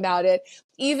talking about it.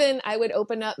 Even I would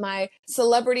open up my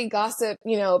celebrity gossip,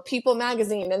 People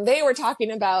magazine, and they were talking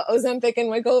about Ozempic and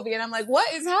Wegovy. And I'm like,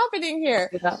 what is happening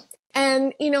here? Yeah.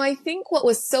 And, I think what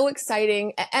was so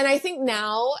exciting, and I think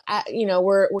now,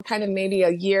 we're kind of maybe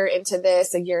a year into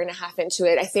this, a year and a half into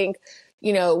it. I think,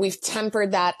 we've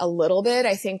tempered that a little bit.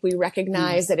 I think we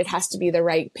recognize that it has to be the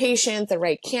right patient, the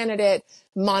right candidate,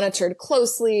 monitored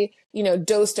closely,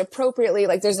 dosed appropriately.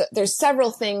 Like there's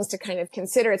several things to kind of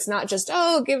consider. It's not just,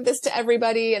 give this to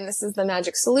everybody and this is the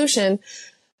magic solution.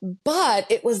 But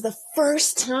it was the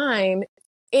first time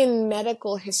in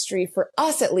medical history, for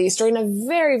us at least, or in a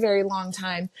very, very long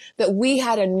time, that we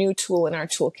had a new tool in our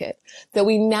toolkit, that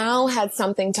we now had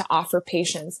something to offer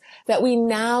patients, that we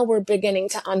now were beginning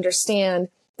to understand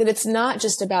that it's not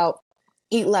just about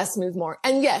eat less, move more.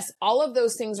 And yes, all of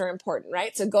those things are important,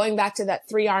 right? So going back to that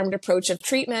 3-armed approach of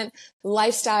treatment,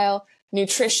 lifestyle,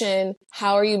 nutrition,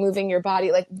 how are you moving your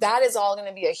body? Like that is all going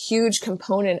to be a huge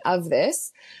component of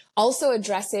this. Also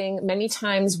addressing many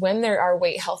times when there are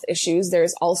weight health issues,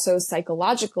 there's also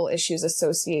psychological issues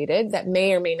associated that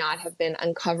may or may not have been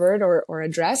uncovered or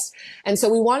addressed. And so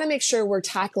we want to make sure we're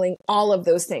tackling all of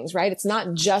those things, right? It's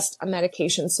not just a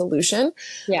medication solution.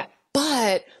 Yeah.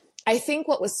 But I think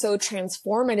what was so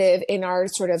transformative in our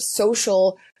sort of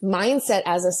social mindset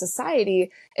as a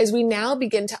society is we now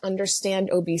begin to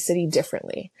understand obesity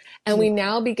differently. And we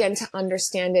now begin to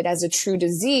understand it as a true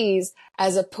disease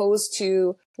as opposed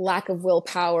to lack of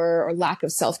willpower or lack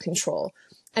of self-control.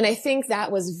 And I think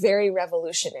that was very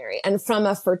revolutionary. And from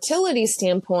a fertility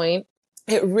standpoint,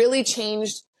 it really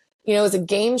changed, it was a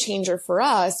game changer for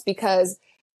us because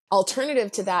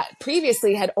alternative to that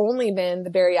previously had only been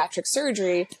the bariatric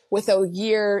surgery with a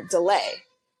year delay.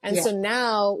 And so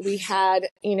now we had,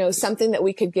 something that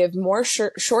we could give more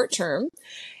short term.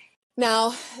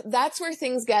 Now that's where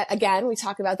things get, again, we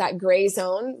talk about that gray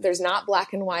zone. There's not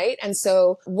black and white. And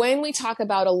so when we talk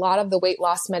about a lot of the weight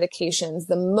loss medications,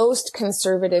 the most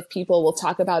conservative people will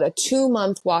talk about a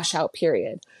 2-month washout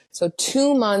period. So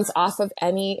 2 months off of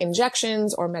any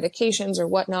injections or medications or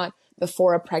whatnot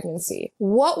before a pregnancy.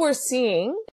 What we're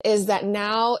seeing is that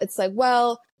now it's like,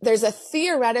 well, there's a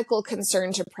theoretical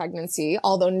concern to pregnancy,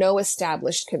 although no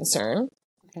established concern.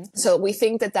 Okay. So we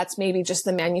think that that's maybe just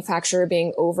the manufacturer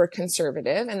being over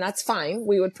conservative, and that's fine.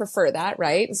 We would prefer that,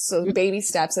 right? So baby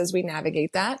steps as we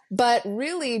navigate that. But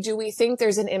really, do we think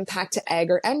there's an impact to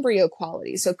egg or embryo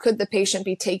quality? So could the patient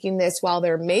be taking this while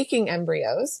they're making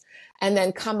embryos and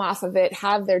then come off of it,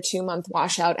 have their 2-month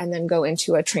washout, and then go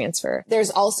into a transfer?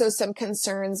 There's also some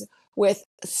concerns with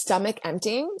stomach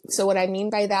emptying. So what I mean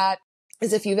by that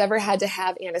is if you've ever had to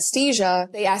have anesthesia,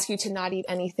 they ask you to not eat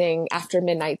anything after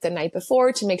midnight the night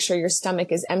before to make sure your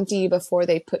stomach is empty before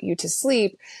they put you to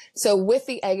sleep. So with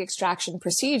the egg extraction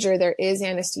procedure, there is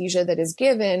anesthesia that is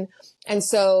given. And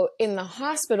so in the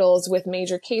hospitals with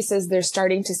major cases, they're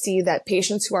starting to see that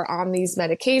patients who are on these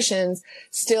medications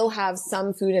still have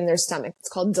some food in their stomach. It's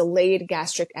called delayed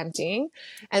gastric emptying.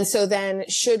 And so then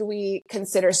should we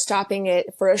consider stopping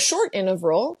it for a short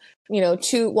interval,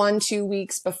 2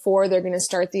 weeks before they're going to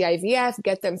start the IVF,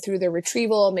 get them through their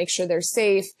retrieval, make sure they're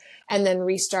safe, and then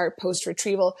restart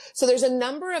post-retrieval. So there's a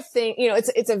number of things,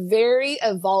 it's a very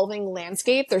evolving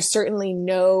landscape. There's certainly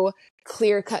no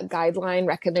clear-cut guideline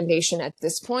recommendation at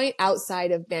this point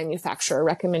outside of manufacturer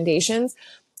recommendations.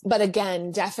 But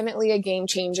again, definitely a game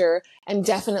changer and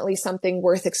definitely something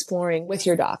worth exploring with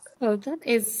your doc. Oh, that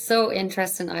is so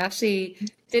interesting. I actually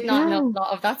did not know a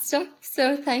lot of that stuff.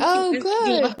 So thank you. Oh, good.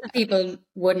 A lot of people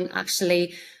wouldn't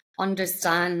actually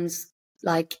understand,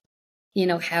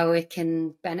 how it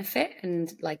can benefit and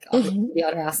the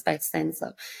other aspects then.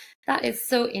 So that is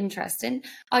so interesting.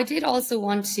 I did also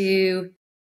want to,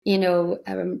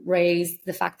 raise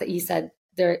the fact that you said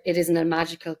it isn't a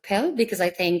magical pill, because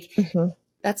I think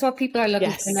that's what people are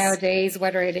looking for nowadays,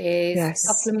 whether it is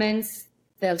supplements.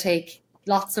 They'll take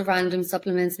lots of random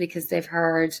supplements because they've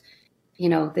heard,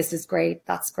 this is great,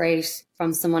 that's great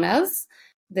from someone else.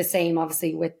 The same,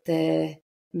 obviously, with the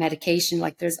medication.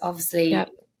 There's obviously,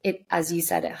 it, as you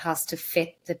said, it has to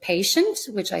fit the patient,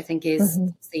 which I think is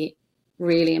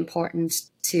really important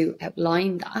to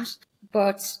outline that.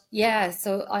 But yeah,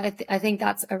 so I think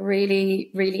that's a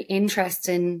really, really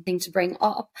interesting thing to bring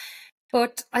up.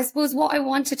 But I suppose what I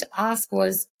wanted to ask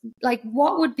was,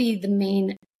 what would be the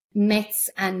main myths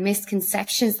and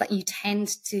misconceptions that you tend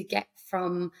to get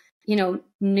from,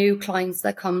 new clients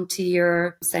that come to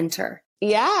your center?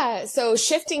 Yeah. So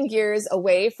shifting gears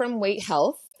away from weight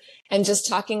health and just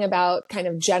talking about kind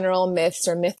of general myths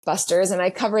or myth busters. And I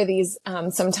cover these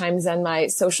sometimes on my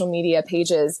social media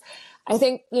pages. I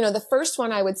think, the first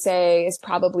one I would say is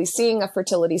probably seeing a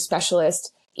fertility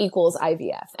specialist equals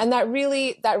IVF. And that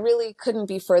really couldn't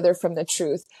be further from the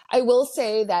truth. I will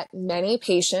say that many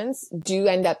patients do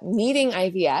end up needing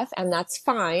IVF, and that's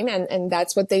fine. And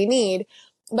that's what they need.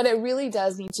 But it really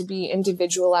does need to be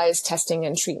individualized testing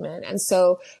and treatment. And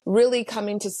so really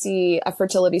coming to see a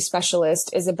fertility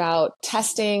specialist is about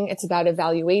testing. It's about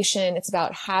evaluation. It's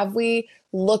about, have we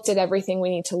looked at everything we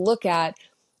need to look at?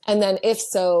 And then if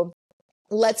so,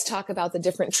 let's talk about the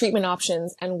different treatment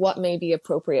options and what may be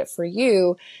appropriate for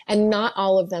you. And not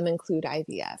all of them include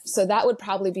IVF. So that would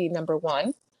probably be number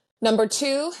one. Number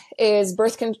two is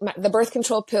the birth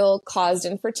control pill caused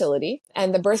infertility.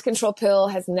 And the birth control pill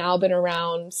has now been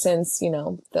around since,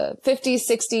 the 50s,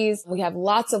 60s. We have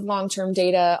lots of long-term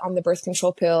data on the birth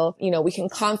control pill. We can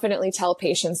confidently tell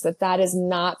patients that that is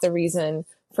not the reason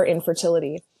for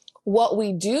infertility. What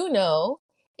we do know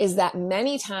is that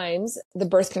many times the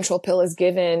birth control pill is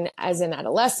given as an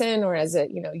adolescent or as a,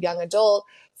 young adult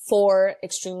for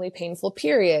extremely painful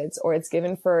periods, or it's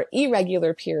given for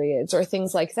irregular periods or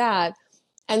things like that.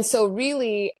 And so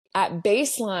really at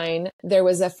baseline, there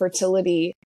was a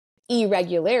fertility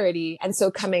irregularity. And so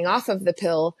coming off of the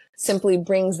pill simply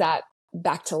brings that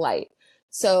back to light.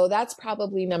 So that's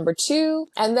probably number two.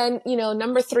 And then,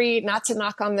 number three, not to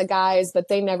knock on the guys, but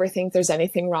they never think there's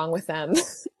anything wrong with them.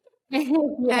 And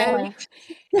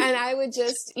I would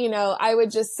just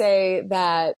say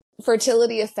that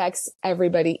fertility affects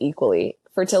everybody equally.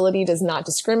 Fertility does not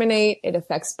discriminate. It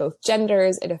affects both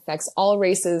genders. It affects all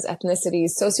races,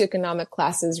 ethnicities, socioeconomic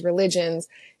classes, religions.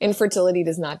 Infertility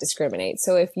does not discriminate.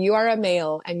 So if you are a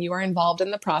male and you are involved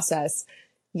in the process,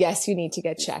 yes, you need to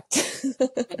get checked.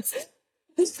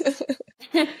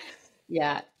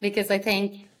 Yeah, because I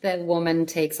think the woman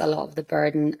takes a lot of the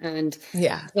burden, and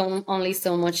only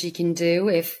so much you can do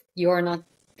if you're not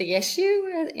the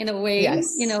issue in a way,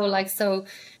 so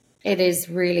it is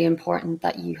really important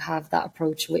that you have that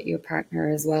approach with your partner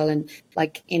as well. And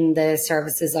in the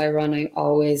services I run, I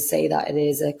always say that it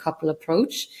is a couple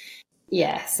approach.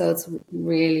 Yeah, so it's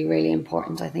really, really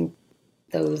important, I think.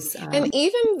 Those and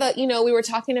even we were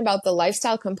talking about the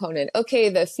lifestyle component. Okay,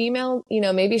 the female,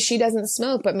 maybe she doesn't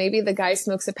smoke, but maybe the guy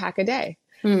smokes a pack a day.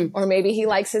 Or maybe he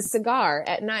likes his cigar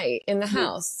at night in the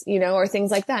house, or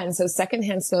things like that. And so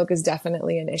secondhand smoke is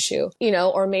definitely an issue,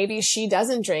 or maybe she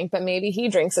doesn't drink, but maybe he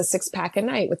drinks a 6-pack a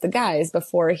night with the guys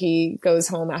before he goes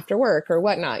home after work or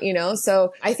whatnot,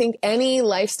 So I think any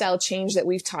lifestyle change that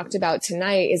we've talked about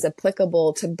tonight is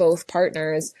applicable to both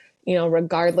partners,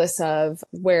 regardless of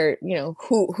where,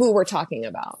 who we're talking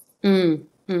about.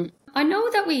 I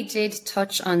know that we did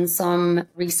touch on some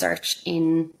research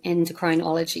in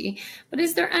endocrinology, but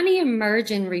is there any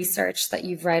emerging research that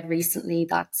you've read recently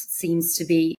that seems to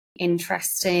be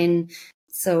interesting?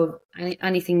 So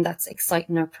anything that's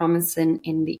exciting or promising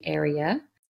in the area?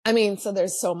 I mean, so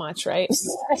there's so much, right?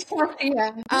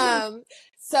 Yeah.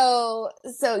 So,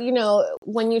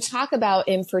 when you talk about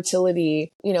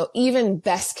infertility, even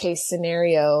best case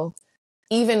scenario,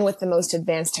 even with the most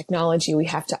advanced technology we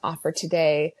have to offer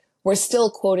today, we're still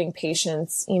quoting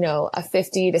patients, a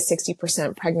 50 to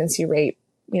 60% pregnancy rate,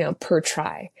 per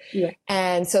try. Yeah.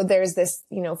 And so there's this,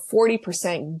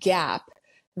 40% gap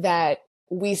that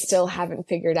we still haven't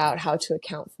figured out how to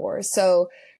account for. So,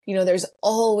 there's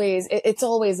always, it's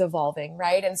always evolving,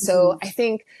 right? And so I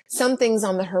think some things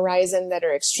on the horizon that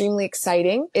are extremely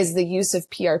exciting is the use of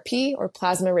PRP, or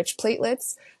plasma-rich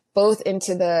platelets, both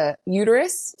into the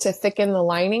uterus to thicken the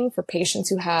lining for patients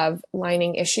who have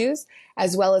lining issues,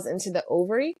 as well as into the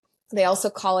ovary. They also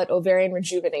call it ovarian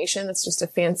rejuvenation. That's just a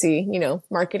fancy,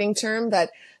 marketing term, but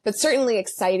certainly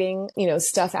exciting,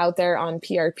 stuff out there on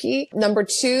PRP. Number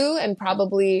two, and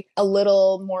probably a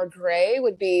little more gray,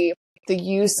 would be the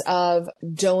use of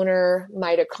donor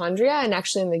mitochondria. And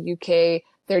actually in the UK,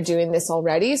 they're doing this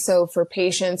already. So for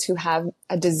patients who have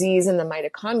a disease in the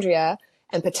mitochondria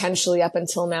and potentially up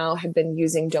until now have been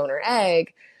using donor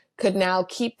egg, could now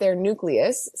keep their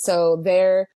nucleus. So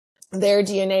their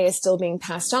DNA is still being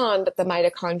passed on, but the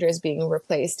mitochondria is being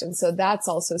replaced. And so that's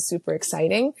also super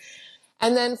exciting.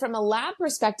 And then from a lab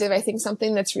perspective, I think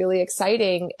something that's really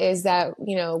exciting is that,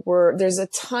 there's a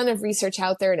ton of research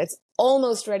out there and it's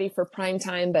almost ready for prime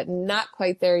time, but not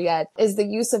quite there yet, is the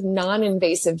use of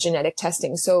non-invasive genetic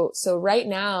testing. So right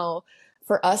now,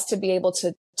 for us to be able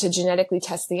to genetically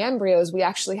test the embryos, we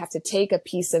actually have to take a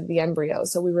piece of the embryo.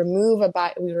 So we remove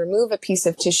a piece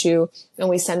of tissue and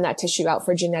we send that tissue out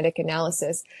for genetic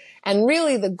analysis. And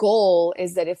really the goal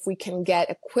is that if we can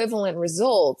get equivalent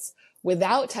results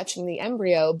without touching the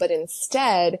embryo, but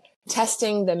instead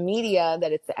testing the media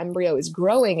that the embryo is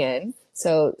growing in,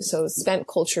 so spent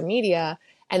culture media,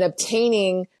 and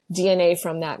obtaining DNA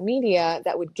from that media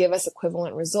that would give us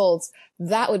equivalent results,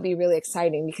 that would be really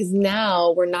exciting because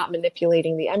now we're not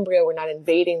manipulating the embryo, we're not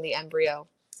invading the embryo.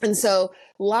 And so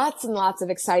lots and lots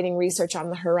of exciting research on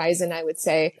the horizon, I would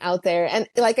say, out there. And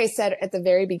like I said at the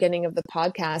very beginning of the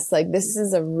podcast, like this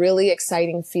is a really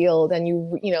exciting field.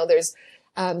 And there's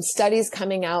studies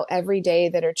coming out every day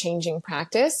that are changing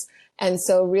practice. And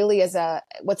so really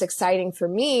what's exciting for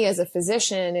me as a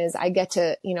physician is I get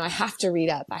to, I have to read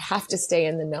up. I have to stay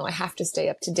in the know. I have to stay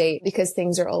up to date because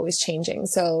things are always changing.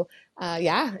 So,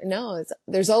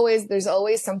 there's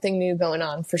always something new going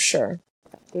on for sure.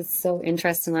 It's so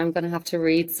interesting. I'm going to have to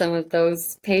read some of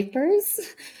those papers.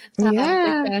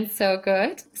 Yeah. It sounds so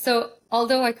good. So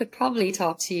although I could probably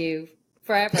talk to you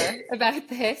forever about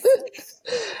this,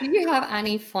 do you have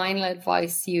any final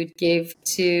advice you'd give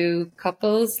to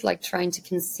couples like trying to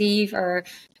conceive, or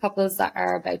couples that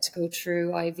are about to go through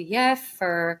IVF,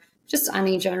 or just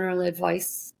any general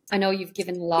advice? I know you've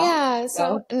given a lot. Yeah.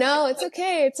 No, it's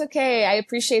okay. It's okay. I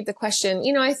appreciate the question.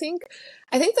 I think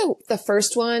the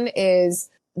first one is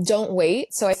don't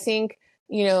wait. So I think,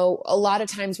 a lot of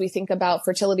times we think about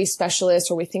fertility specialists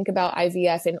or we think about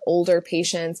IVF in older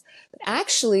patients, but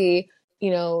actually,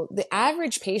 the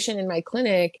average patient in my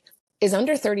clinic is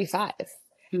under 35.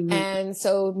 Mm-hmm. And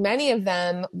so many of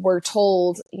them were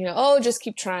told, oh, just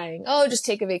keep trying. Oh, just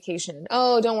take a vacation.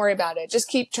 Oh, don't worry about it. Just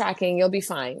keep tracking. You'll be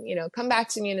fine. Come back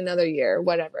to me in another year,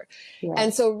 whatever. Yeah.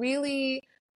 And so really,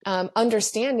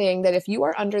 understanding that if you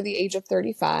are under the age of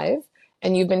 35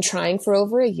 and you've been trying for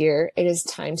over a year, it is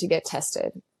time to get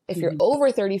tested. If you're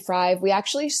over 35, we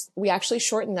actually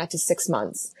shorten that to 6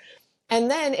 months. And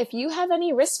then if you have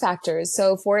any risk factors,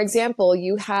 so for example,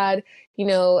 you had,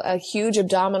 a huge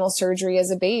abdominal surgery as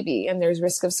a baby and there's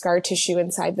risk of scar tissue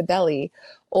inside the belly,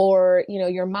 or,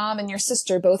 your mom and your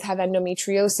sister both have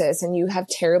endometriosis and you have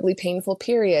terribly painful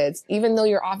periods, even though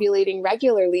you're ovulating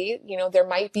regularly, there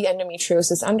might be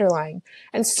endometriosis underlying.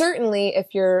 And certainly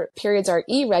if your periods are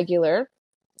irregular,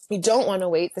 you don't want to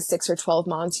wait the 6 or 12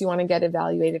 months. You want to get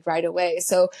evaluated right away.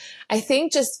 So I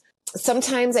think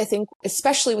sometimes I think,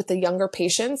 especially with the younger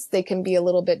patients, they can be a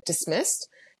little bit dismissed.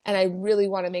 And I really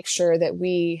want to make sure that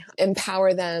we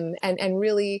empower them and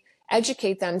really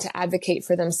educate them to advocate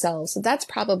for themselves. So that's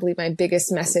probably my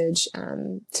biggest message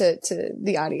to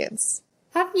the audience.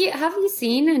 Have you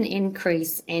seen an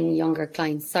increase in younger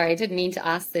clients? Sorry, I didn't mean to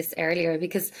ask this earlier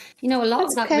because, a lot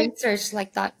of that research,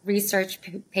 like that research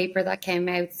paper that came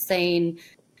out saying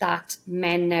that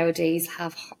men nowadays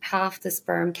have half the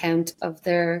sperm count of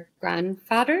their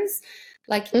grandfathers.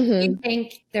 Like, do you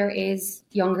think there is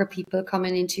younger people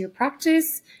coming into your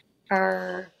practice,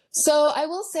 or? So I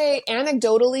will say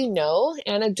anecdotally, no.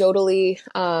 Anecdotally,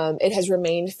 it has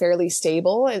remained fairly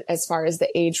stable as far as the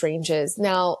age ranges.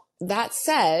 Now, that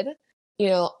said,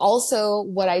 also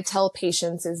what I tell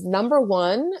patients is, number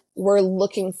one, we're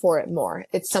looking for it more.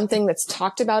 It's something that's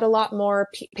talked about a lot more.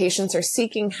 Patients are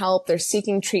seeking help. They're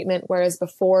seeking treatment, whereas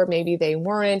before maybe they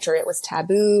weren't, or it was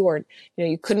taboo, or,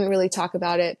 you couldn't really talk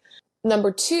about it.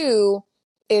 Number two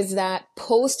is that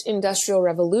post-industrial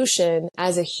revolution,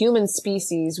 as a human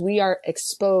species, we are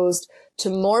exposed to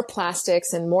more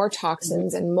plastics and more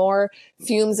toxins and more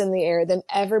fumes in the air than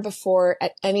ever before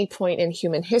at any point in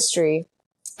human history.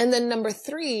 And then number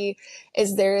three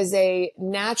is there is a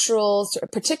natural,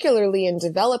 particularly in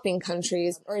developing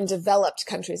countries, or in developed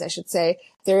countries, I should say,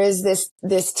 there is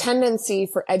this tendency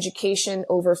for education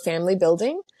over family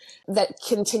building that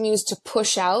continues to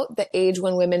push out the age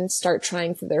when women start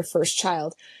trying for their first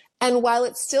child. And while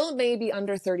it still may be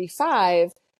under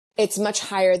 35, it's much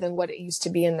higher than what it used to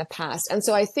be in the past. And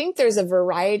so I think there's a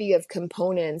variety of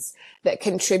components that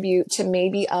contribute to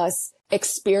maybe us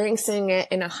experiencing it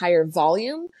in a higher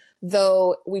volume,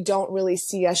 though we don't really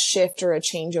see a shift or a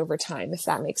change over time, if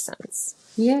that makes sense.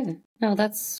 Yeah, no,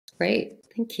 that's great.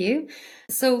 Thank you.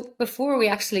 So before we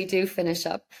actually do finish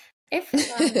up,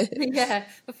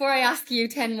 before I ask you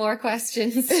 10 more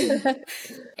questions,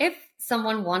 if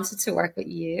someone wanted to work with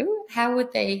you, how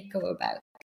would they go about it?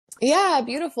 Yeah,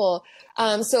 beautiful.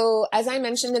 So as I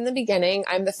mentioned in the beginning,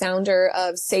 I'm the founder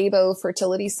of Sabo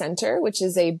Fertility Center, which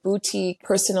is a boutique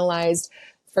personalized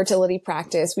fertility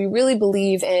practice. We really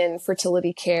believe in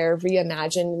fertility care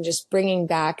reimagined and just bringing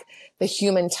back the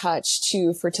human touch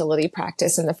to fertility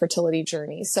practice and the fertility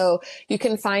journey. So you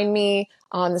can find me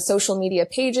on the social media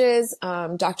pages,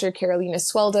 Dr. Carolina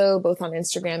Sweldo, both on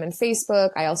Instagram and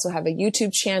Facebook. I also have a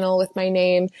YouTube channel with my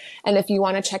name. And if you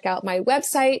want to check out my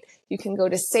website, you can go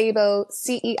to Seibo,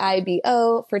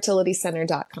 Ceibo,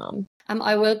 fertilitycenter.com.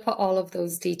 I will put all of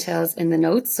those details in the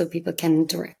notes so people can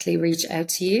directly reach out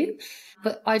to you.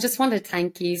 But I just want to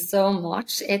thank you so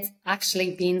much. It's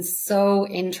actually been so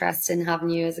interesting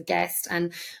having you as a guest.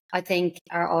 And I think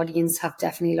our audience have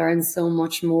definitely learned so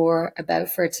much more about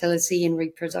fertility and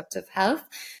reproductive health.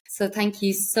 So thank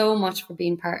you so much for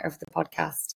being part of the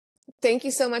podcast. Thank you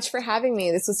so much for having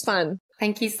me. This was fun.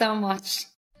 Thank you so much.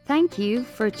 Thank you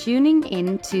for tuning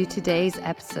in to today's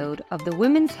episode of the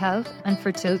Women's Health and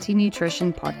Fertility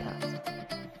Nutrition podcast.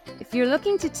 If you're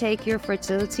looking to take your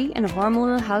fertility and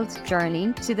hormonal health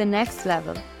journey to the next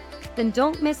level, then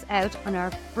don't miss out on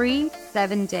our free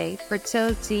 7-day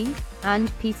fertility and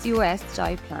PCOS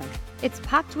diet plan. It's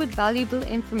packed with valuable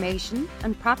information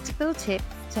and practical tips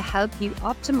to help you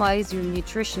optimize your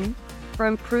nutrition for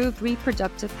improved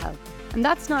reproductive health. And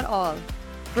that's not all.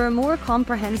 For a more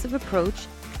comprehensive approach,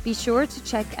 be sure to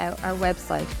check out our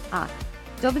website at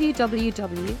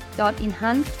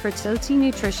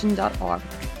www.enhancedfertilitynutrition.org.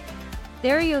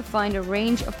 There you'll find a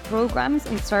range of programs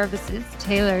and services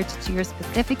tailored to your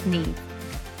specific needs.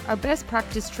 Our best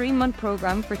practice 3-month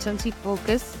program, Fertility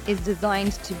Focus, is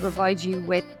designed to provide you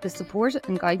with the support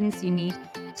and guidance you need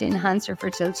to enhance your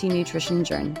fertility nutrition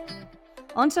journey.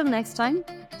 Until next time,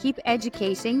 keep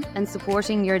educating and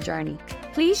supporting your journey.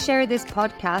 Please share this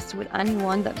podcast with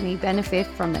anyone that may benefit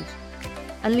from it.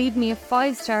 And leave me a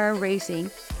 5-star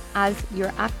rating as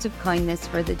your act of kindness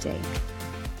for the day.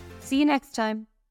 See you next time.